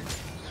happened?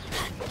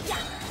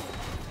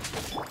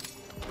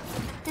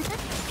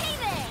 Hey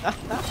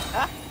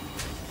there.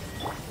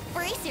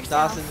 Brace yourself.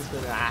 Dawson's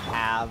gonna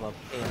have a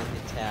panic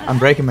attack. I'm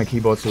breaking my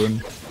keyboard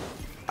soon.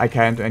 I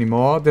can't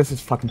anymore. This is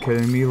fucking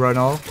killing me right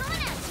now.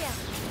 Coming at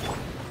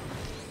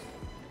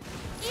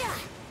you. Yeah.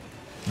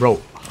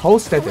 Bro,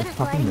 how's that a Would it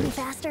fucking fly any miss?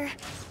 faster?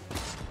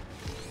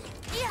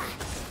 Yeah.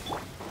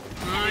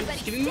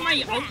 Just give me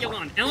my ult,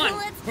 Yelan. Yelan,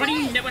 why do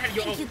you never have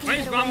your ult? What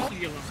is wrong with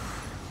you, Yelan?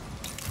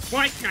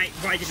 Why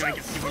did I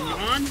get Steven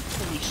Yelan?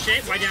 Holy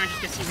shit, why didn't I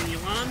just get Steven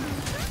Yelan?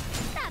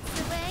 That's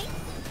the way.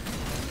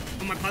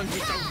 Oh, my pause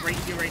is so great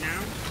here right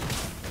now.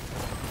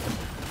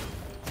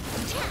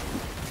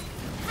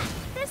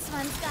 This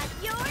one's got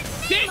your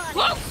Get name on it.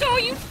 closer,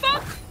 you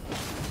fuck!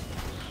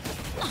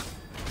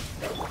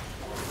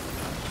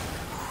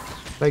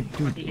 Like,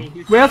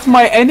 dude, where's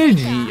my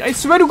energy? I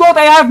swear to God,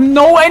 I have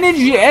no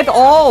energy at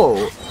all.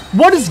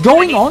 What is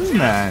going on,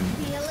 man?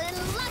 Feeling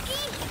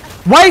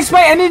lucky? Why is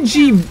my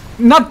energy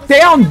not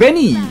there on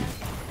Benny?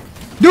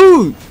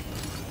 Dude,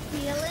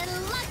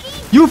 Feeling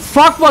lucky? you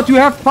fuckwat, you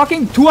have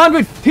fucking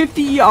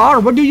 250 ER.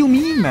 What do you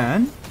mean,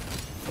 man?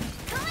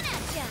 Coming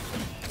at ya.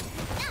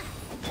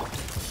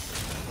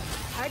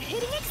 Hard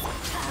hitting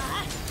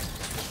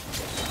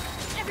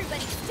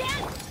everybody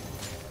stand.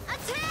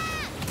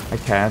 Attack! I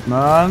can't,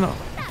 man.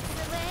 That's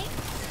the way.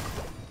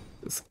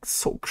 It's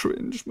so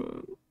cringe,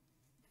 man.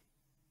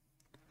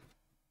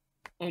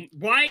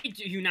 Why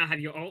do you not have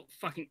your ult?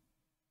 Fucking...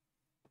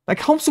 Like,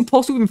 how am I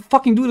supposed to even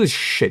fucking do this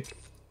shit?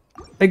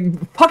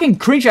 Like, fucking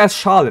cringe ass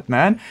Charlotte,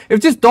 man.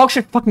 If this dog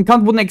shit fucking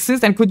cunt wouldn't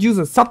exist and could use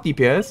a sub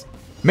DPS,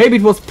 maybe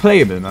it was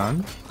playable,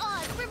 man.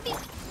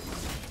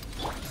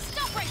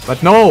 Stop right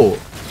But no!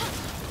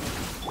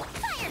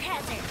 Fire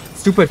hazard.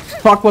 Stupid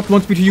fuckwat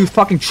wants me to use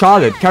fucking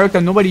Charlotte, character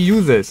nobody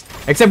uses.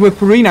 Except with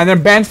Farina, and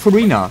then bans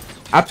Farina.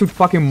 Absolute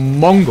fucking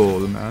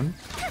Mongol, man.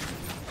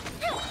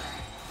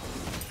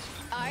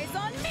 Eyes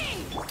on me.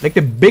 Like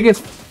the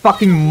biggest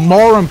fucking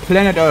moron on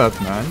planet Earth,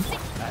 man.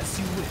 As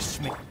you wish,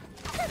 me. A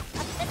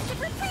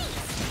festive reprise.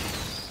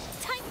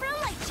 Time for a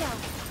light show.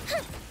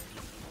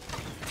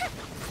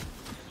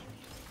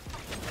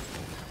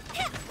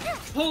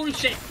 Holy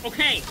shit,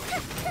 okay.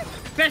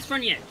 Best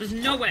run yet. There's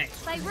no way.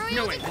 By royalty.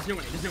 No way, there's no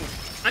way, there's no way.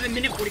 I have a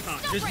minute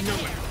 45. There's no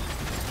way.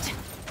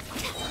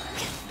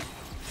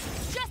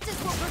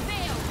 Justice will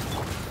prevail.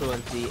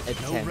 20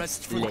 attempts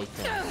rest for-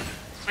 later.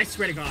 I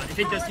swear to God, if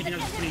it does take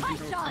another 20 Light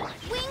things, shot.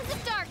 Wings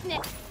of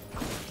darkness.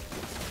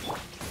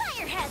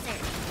 Fire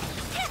hazard.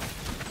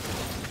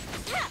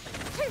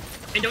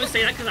 and don't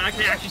say that because I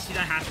can actually see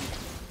that happen.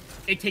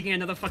 It taking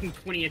another fucking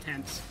 20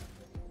 attempts.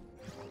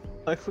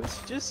 I was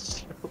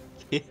just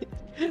joking.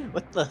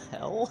 What the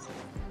hell?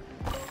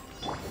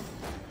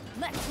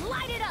 Let's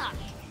light it up.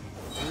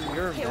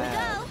 You're Here we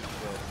mad. go.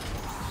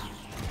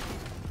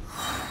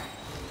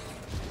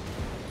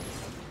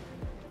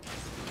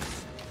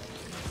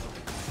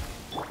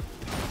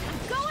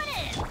 Going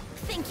in.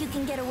 Think you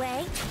can get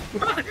away?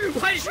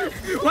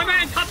 why am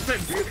I on top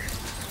of him?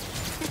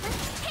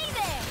 Hey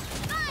there.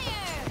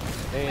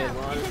 Fire. Hey, as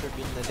long as we're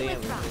beating the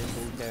damage,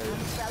 who cares?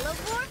 Umbrella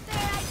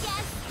warfare, I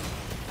guess.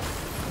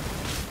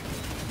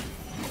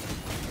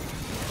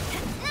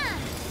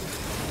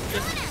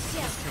 Coming at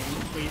you. Kill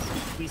me, please.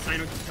 Please sign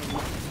up to kill me.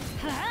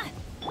 Huh?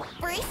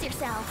 Brace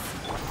yourself.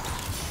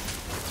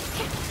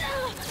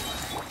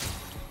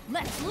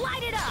 Let's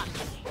light it up.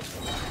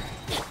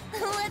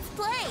 Let's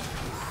play.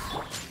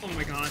 Oh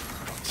my God.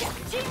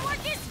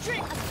 Teamwork is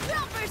strict. A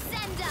proper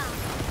send up.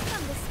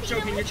 From the speed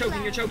Choking, of you're the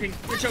choking, you're flow. choking,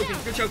 you're Watch choking,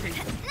 out. you're choking.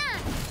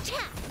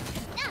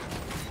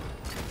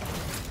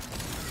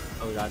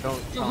 Oh god,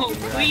 don't Oh, tell me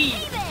that. please.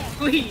 Hey there.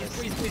 Please,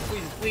 please, please,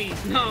 please,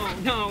 please. No,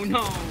 no,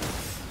 no.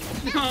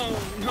 No,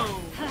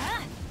 no.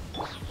 Huh?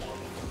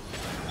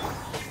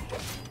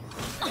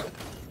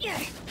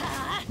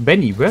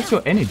 Benny, where's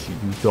your energy,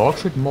 you dog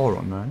shit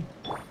moron, man?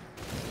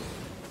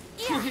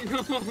 No.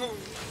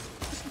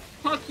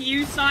 Fuck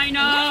you, Sino.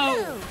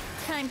 Yahoo!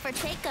 Time for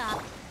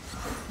takeoff.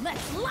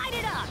 Let's light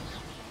it up.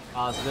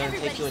 So it's gonna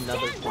take you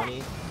another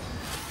 20.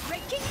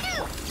 Breaking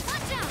news.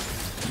 Watch out.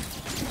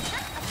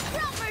 A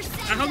proper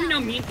send I hope you know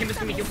up. me and him is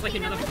gonna be here for like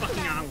From the another speed of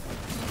fucking the hour.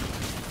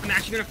 I'm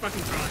actually gonna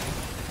fucking cry.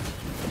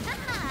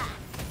 Haha.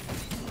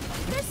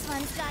 This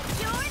one's got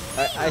your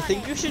I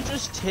think you should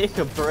just take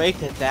a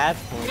break at that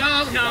point.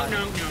 No.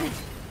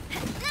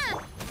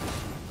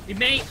 We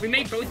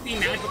may both be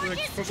mad,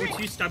 but we're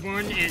too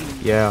stubborn and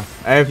Yeah,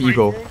 I have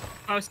ego.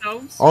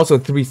 ourselves. Also,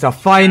 3-star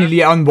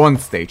finally on one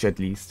stage at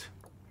least.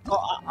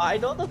 Oh, I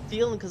know the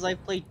feeling because I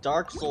played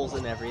Dark Souls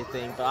and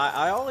everything, but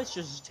I always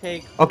just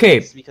take Okay.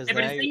 breaks because Yeah,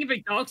 but the then thing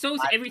about Dark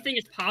Souls, everything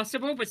is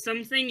possible, but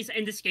some things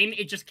in this game,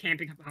 it just can't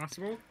be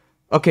possible.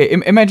 Okay,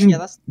 imagine Yeah,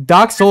 that's-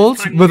 Dark Souls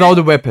time without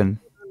a limit. weapon.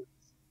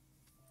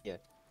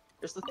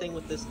 Here's the thing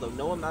with this though,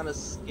 no amount of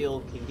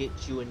skill can get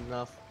you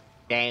enough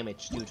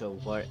damage due to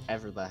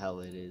whatever the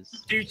hell it is.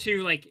 Due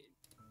to, like,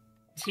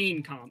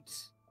 team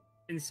comps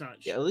and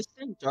such. Yeah, at least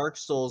in Dark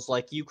Souls,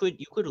 like you could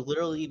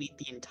literally beat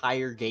the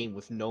entire game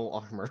with no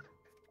armor.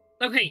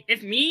 Okay,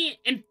 if me,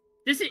 and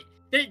this is,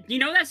 you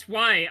know that's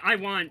why I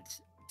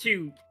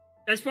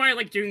that's why I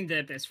like doing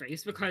the Abyss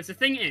race, because the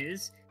thing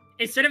is,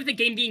 instead of the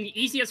game being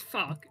easy as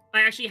fuck,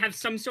 I actually have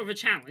some sort of a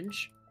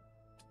challenge.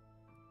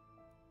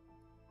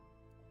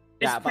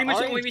 It's Yeah, but pretty much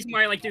the only RNG reason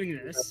why I like doing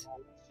this.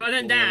 Other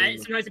than that,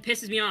 sometimes it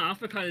pisses me off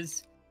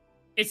because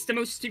it's the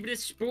most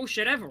stupidest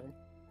bullshit ever.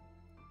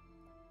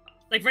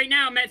 Like right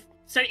now, I'm at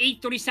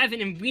 837,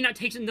 and Rena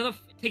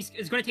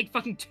is gonna take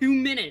fucking 2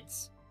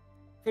 minutes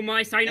for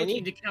my Sino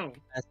team to kill.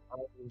 As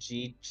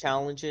RNG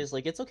challenges,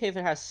 like it's okay if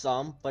it has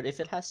some, but if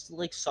it has to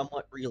like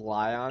somewhat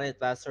rely on it,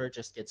 that's where it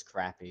just gets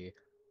crappy.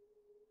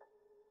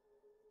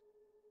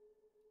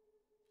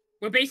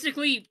 We're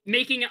basically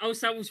making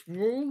ourselves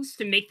rules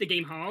to make the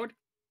game hard.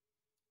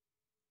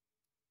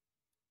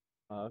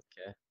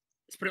 Okay.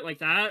 Let's put it like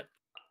that.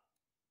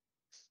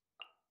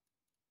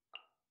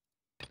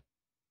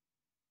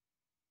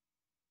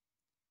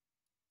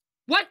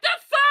 What the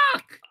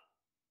fuck?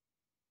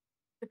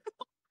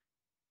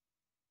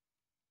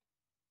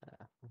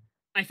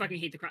 I fucking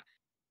hate the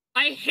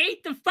I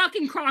hate the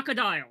fucking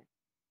crocodile.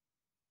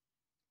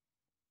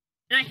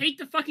 And I hate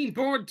the fucking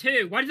board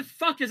too. Why the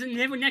fuck is it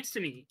never next to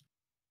me?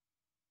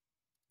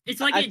 It's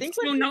like it's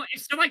still like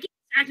it's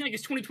acting like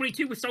it's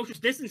 2022 with social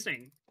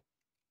distancing.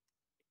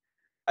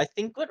 I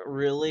think what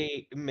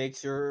really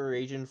makes your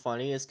region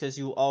funny is because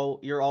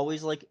you're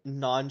always like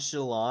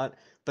nonchalant,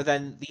 but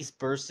then these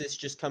bursts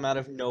just come out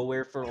of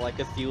nowhere for like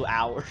a few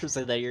hours,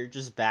 and then you're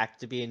just back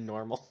to being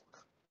normal.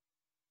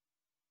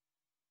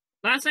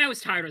 Last night I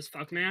was tired as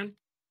fuck, man.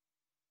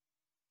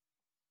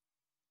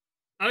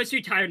 I was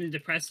too tired and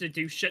depressed to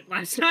do shit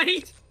last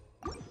night.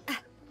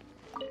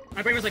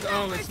 My brain was like,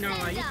 oh, it's Noah,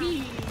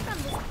 yippee!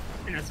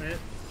 And that's it.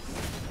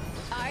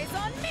 Eyes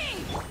on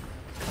me!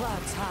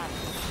 Clouds high.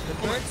 The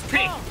Oh, birds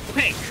hey, call.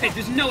 hey,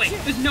 there's no way,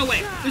 there's no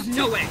way, there's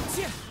no way,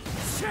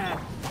 there's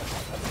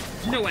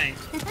no way.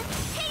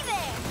 Hey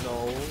there!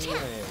 No way.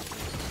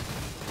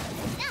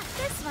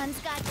 This one's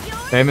got your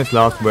Famous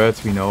last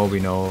words, we know, we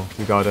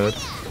got it.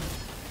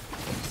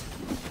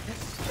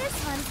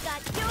 This one's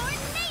got your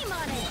name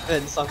on it.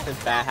 Then something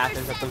bad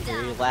happens at the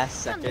very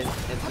last second, and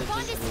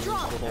then just ruins the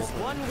whole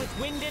thing. One with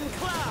wind and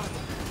cloud.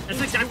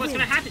 That's exactly what's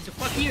gonna happen, so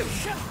fuck you.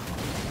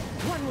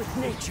 One with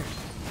nature.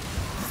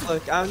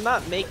 Look, I'm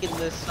not making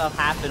this stuff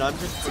happen, I'm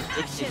just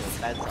predicting it,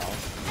 that's all.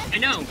 I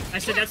know, I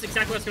said that's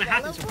exactly what's gonna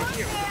happen, so fuck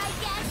you.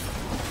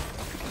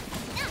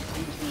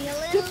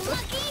 Feeling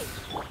lucky?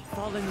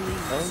 Fallen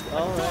leaves.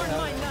 Oh, Adorn yeah.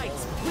 my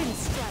nights. Wind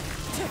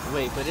strike.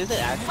 Wait, but is it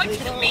What actually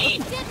do you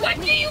mean? What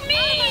do you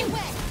mean?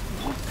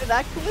 Is it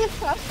actually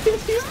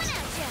happening?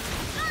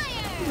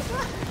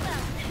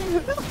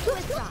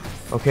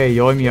 Okay,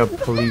 Yoimiya,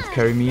 please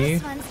carry me.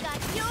 This one's got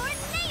your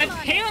name on it.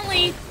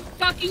 Apparently,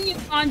 fucking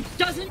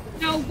doesn't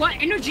know what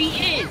energy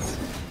is.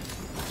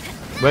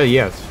 Well,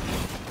 yes.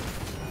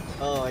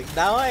 Oh, like,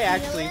 now I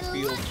actually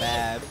feel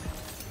bad.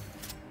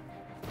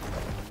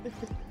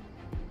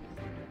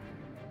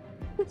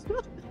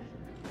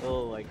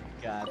 Oh my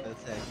god,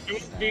 that's actually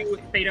Don't sad. do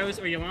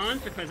Phaedos or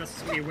Yolans because that's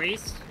just gonna be a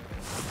waste.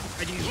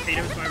 I do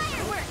Phaedos by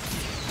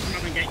myself. I'm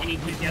not gonna get any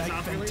DPS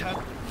off really.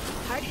 So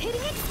Hard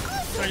hitting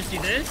exclusive. I just do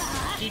this.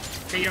 Keep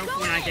Phaedo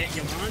when I get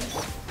Yolans.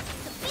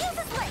 The fuse is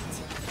lit.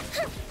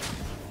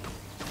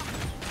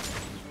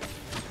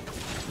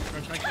 Go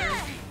check there.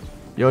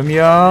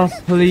 Yoimiya,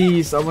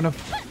 please, I wanna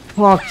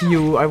fuck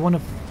you. I wanna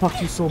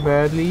fuck you so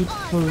badly.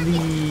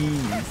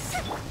 Please.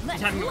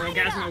 Just having an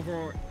orgasm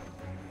over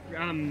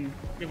Yolan,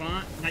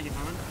 not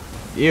Yolan.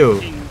 Ew.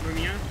 King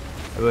Rumia.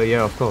 Well,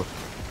 yeah, of course.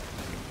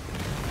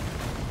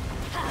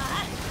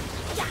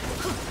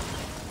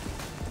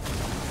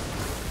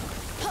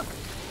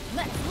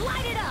 Let's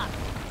light it up.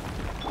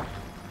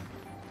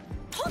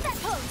 Hold that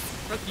pose.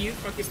 Fuck you,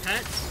 fuck your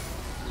pets.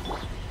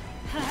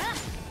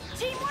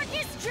 Teamwork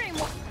is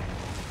dreamwork.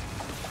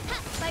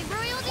 By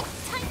royalty,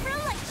 it's time for a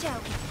light show.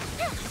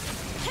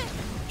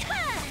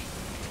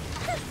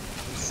 I'm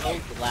so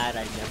glad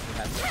I never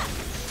had to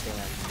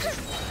understand this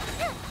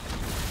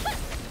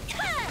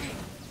one.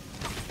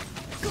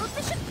 Go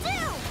Bishop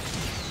down.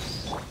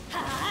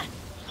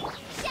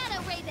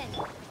 Shadow Raven.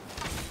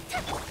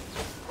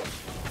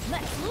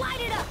 Let's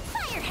light it up.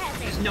 Fire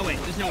hazard. There's no way,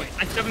 there's no way.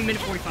 I still have a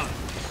minute 45.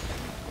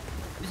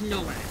 There's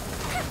no way.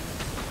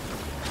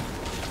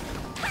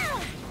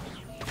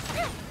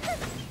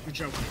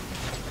 joking.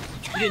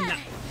 You did not.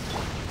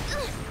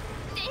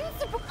 The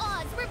insupportable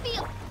odds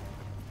reveal.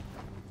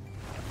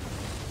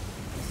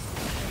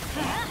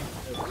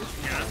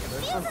 Yeah.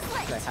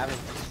 I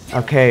haven't.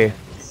 Okay.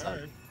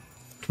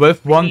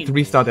 12-1 to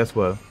restart as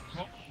well.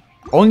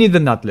 Only the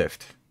nut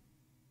left.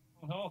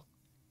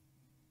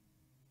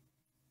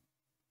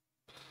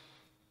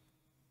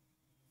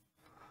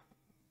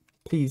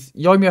 Please,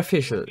 Yoimi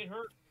official.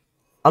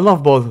 I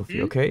love both of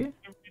you, okay?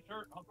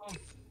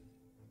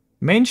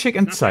 Main chick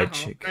and Not side that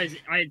hard, chick. guys,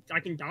 I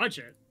can dodge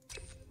it.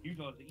 You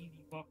got the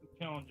easy fucking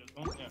challenges,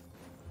 don't you?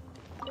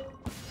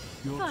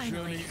 Your Finally,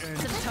 journey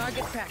ends. some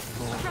target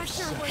practice.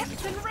 Pressure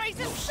waves and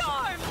rising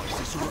storm.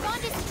 Our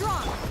bond is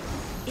strong.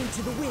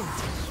 Into the wind.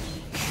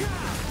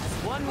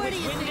 One with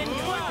wind and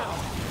cloud.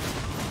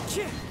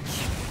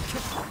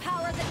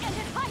 Power that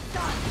ended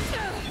Python.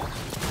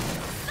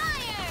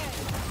 Fire!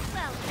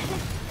 Well,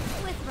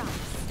 with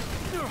rocks.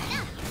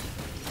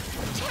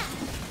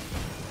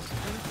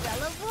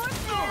 Umbrella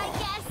warfare, I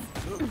guess.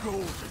 The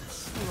golden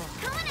slot.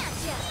 Coming at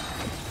ya.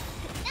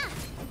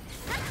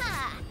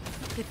 Haha.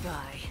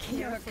 Goodbye.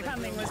 Your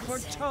coming was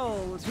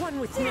foretold. One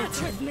with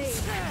me.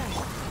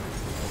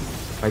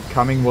 My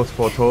coming was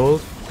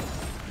foretold.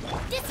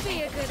 This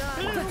be a good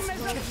odds.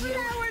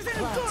 Flowers and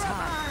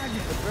Gorhard.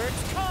 The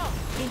birds call.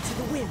 Into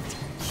the wind.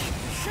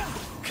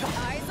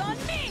 Eyes on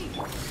me!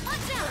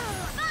 Watch out!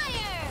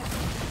 Fire!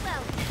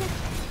 Well,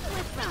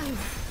 with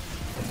rocks.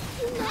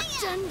 Not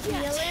done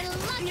yet. A little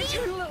lucky.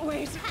 Eternal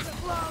oasis of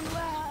long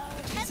love.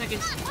 10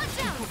 seconds. Watch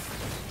out!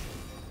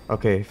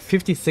 Okay,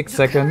 56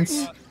 seconds.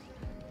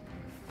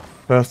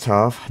 First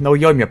half. No,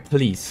 Yoimiya,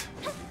 please.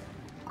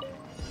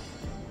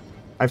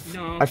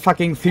 No. I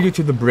fucking fill you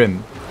to the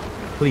brim.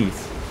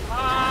 Please.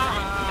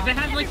 If I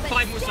had like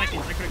 5 more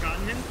seconds, I could have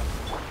gotten him.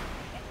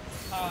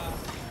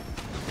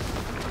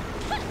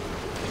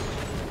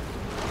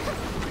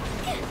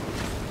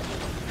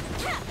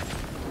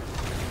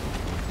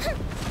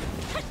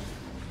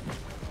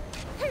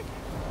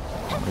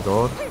 Oh my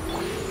god.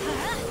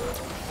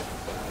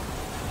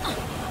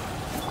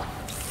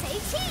 Say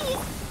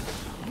cheese!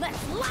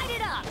 Let's light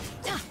it up!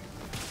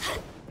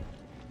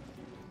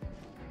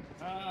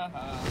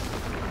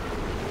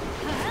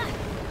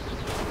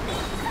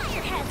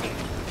 Fire hazard!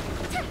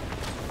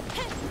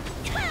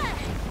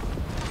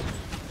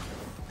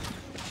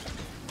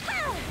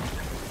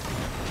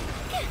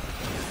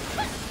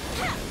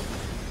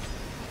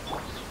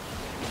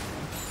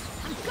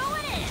 I'm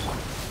going in!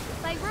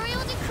 By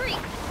royal decree!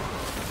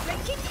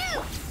 Breaking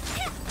new!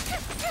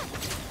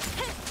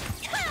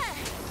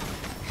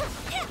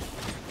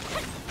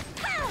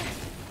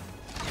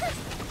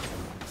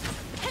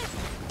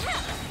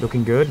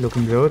 Looking good,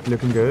 looking good,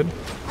 looking good. A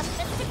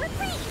mystic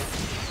retreat!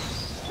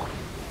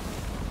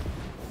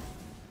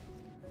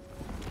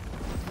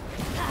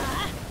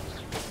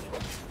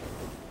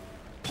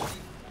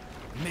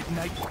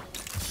 Midnight.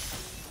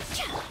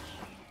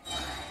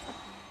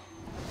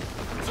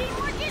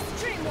 Teamwork is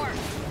dreamwork!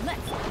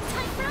 Let's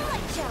time for a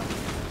light show!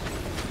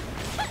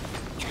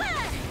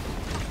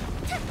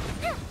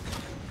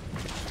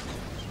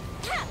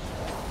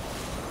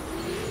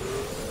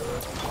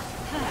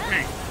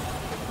 Okay.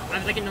 I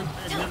have like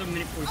another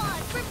minute 40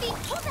 seconds. Odds repeat,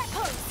 hold that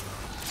pose!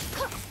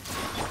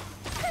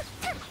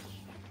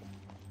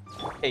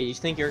 Hey, you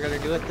think you're gonna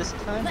do it this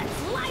time?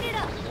 Let's light it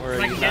up! Or If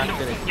are I you can get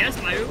not enough. gonna? Yes,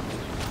 Mayu.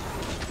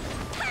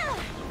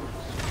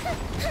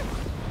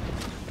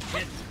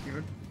 Yes,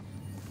 good.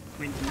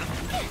 Wait,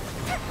 nothing.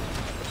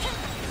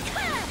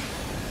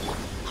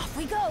 Off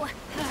we go!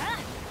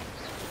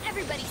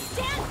 Everybody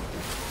stand!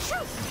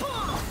 Truth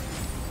bomb!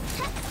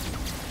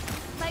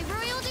 By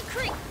royal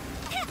decree!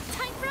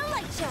 Time for a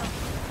light show!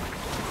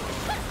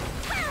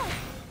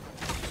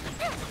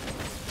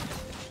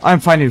 I'm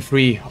finally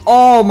free.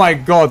 Oh my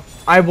god.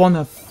 I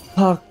wanna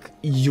fuck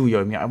you,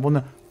 Yoimi. I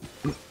wanna...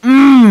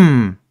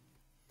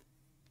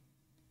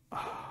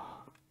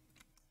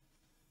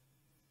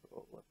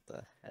 What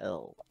the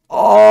hell?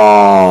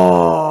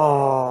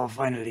 Oh,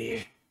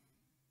 finally.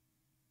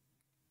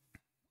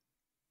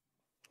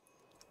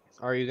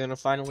 Are you gonna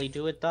finally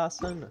do it,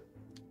 Dawson?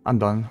 I'm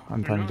done.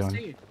 I'm I finally don't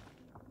done. see.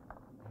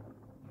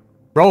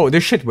 Bro,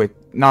 this shit with...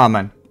 Nah,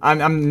 man.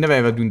 I'm never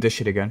ever doing this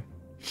shit again.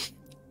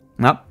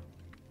 Nah.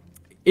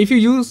 If you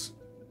use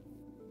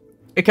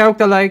a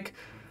character like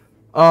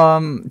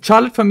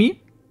Charlotte for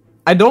me,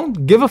 I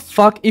don't give a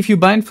fuck if you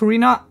ban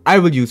Furina. I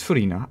will use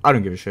Furina. I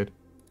don't give a shit.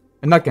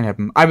 And that can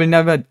happen. I will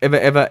never,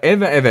 ever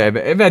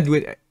do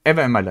it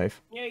ever in my life.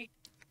 Yay.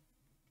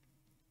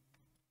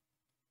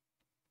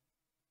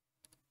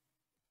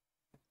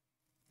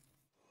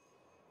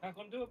 Not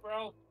gonna do it,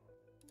 bro.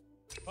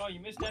 Oh, you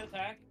missed that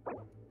attack.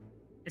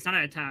 It's not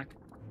an attack.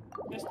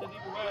 Missed it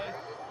either way.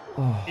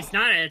 Oh. It's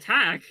not an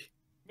attack.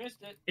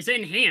 Missed it. It's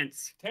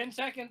enhance. 10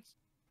 seconds.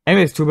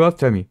 Anyways, Trubel,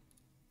 tell me.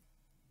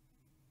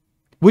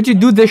 Would you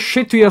do this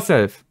shit to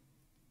yourself?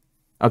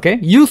 Okay?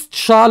 Use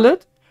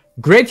Charlotte.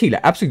 Great healer.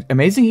 Absolute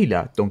amazing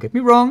healer. Don't get me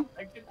wrong.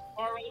 I can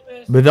borrow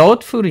this.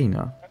 Without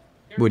Furina.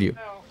 Here Would we you?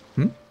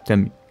 go. Tell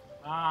me.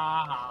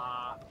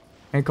 Ah.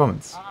 Any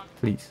comments?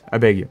 Please. I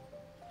beg you.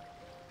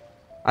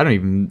 I don't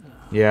even...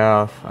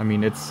 Yeah, I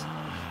mean, it's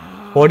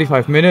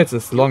 45 minutes,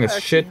 as long as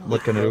shit.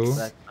 What can I do?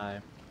 That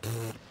time.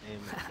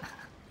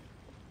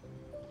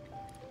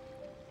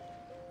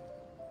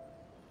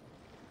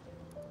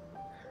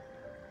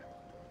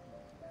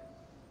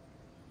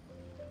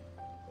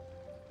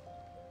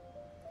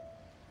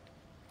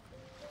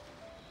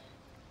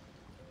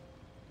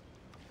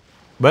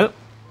 Well,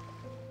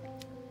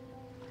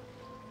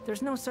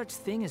 There's no such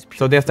thing as pure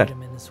So there's that.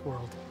 freedom in this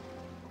world.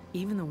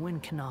 Even the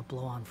wind cannot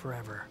blow on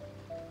forever.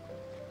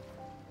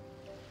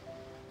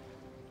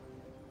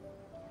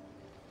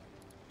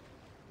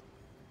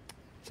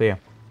 so yeah.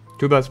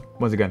 Tubas,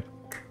 once again.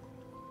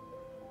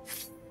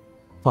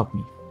 Fuck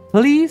me.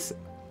 Please,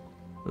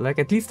 like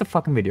at least a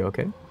fucking video,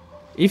 okay?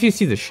 If you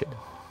see this shit.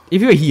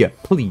 If you're here,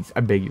 please,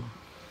 I beg you.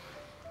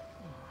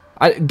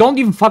 Don't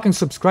even fucking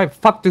subscribe.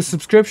 Fuck the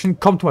subscription.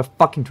 Come to my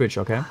fucking Twitch,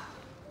 okay?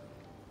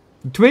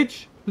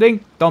 Twitch,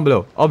 link down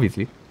below,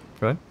 obviously.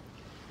 Right?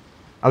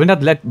 I will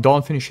not let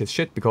Dawn finish his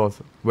shit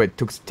because it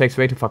takes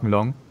way too fucking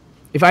long.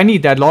 If I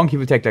need that long, he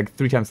will take like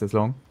 3 times as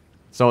long.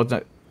 So it's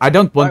not, I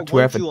don't want to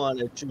have Why won't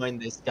you want to join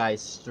this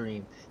guy's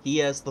stream? He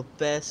has the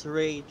best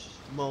rage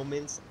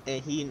moments,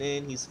 and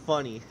he's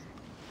funny.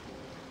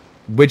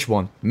 Which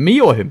one? Me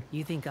or him?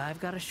 You think I've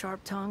got a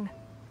sharp tongue?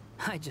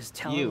 I just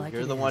tell it You, like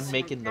you're it the one is.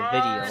 making the video,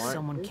 aren't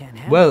Someone you? can't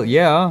have Well, it.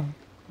 yeah.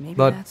 Maybe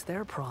but that's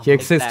their problem. he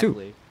exists too.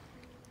 Exactly.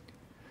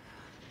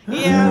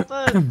 Yeah,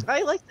 but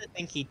I like to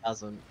think he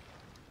doesn't.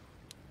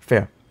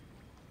 Fair.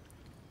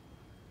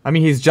 I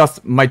mean, he's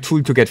just my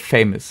tool to get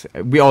famous.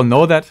 We all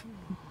know that.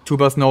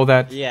 Tubers know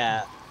that.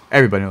 Yeah.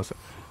 Everybody knows that.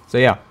 So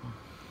yeah.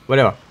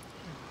 Whatever.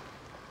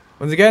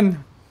 Once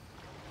again,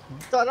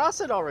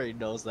 Dawson already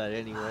knows that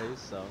anyway,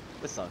 so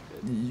it's all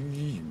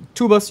good.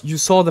 Tubers, you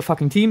saw the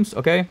fucking teams,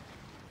 okay?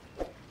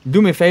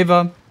 Do me a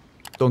favor.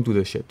 Don't do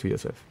this shit to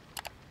yourself.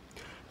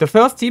 The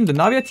first team, the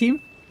Navia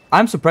team,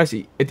 I'm surprised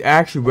it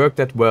actually worked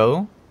that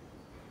well.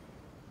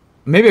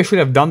 Maybe I should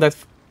have done that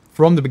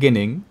from the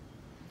beginning.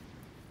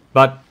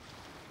 But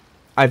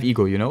I have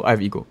ego, you know? I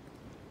have ego.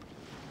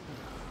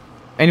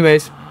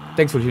 Anyways,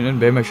 thanks for tuning in.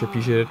 Very much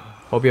appreciated.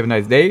 Hope you have a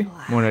nice day,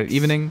 morning,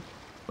 evening,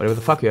 whatever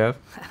the fuck you have.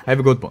 Have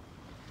a good one.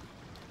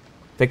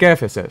 Take care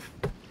of yourself.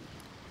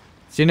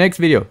 See you next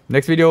video.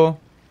 Next video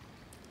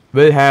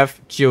will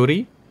have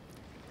Chiori.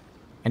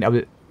 And I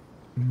will...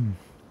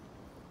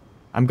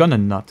 I'm gonna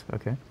nut,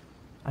 okay?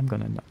 I'm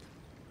gonna nut.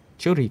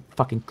 Chiori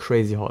fucking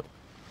crazy hot.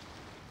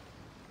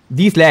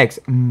 These legs.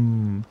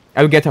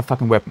 I will get her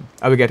fucking weapon.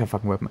 I will get her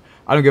fucking weapon.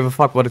 I don't give a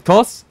fuck what it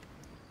costs.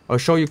 I'll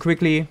show you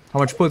quickly how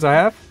much pulls I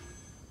have.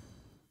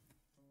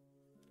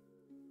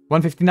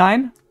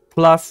 159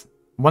 plus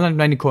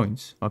 190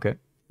 coins. Okay,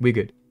 we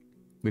good.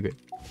 We good.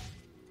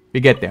 We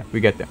get there. We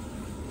get there.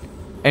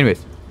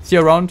 Anyways, see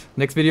you around.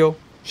 Next video.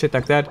 Shit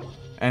like that.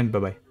 And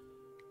bye-bye.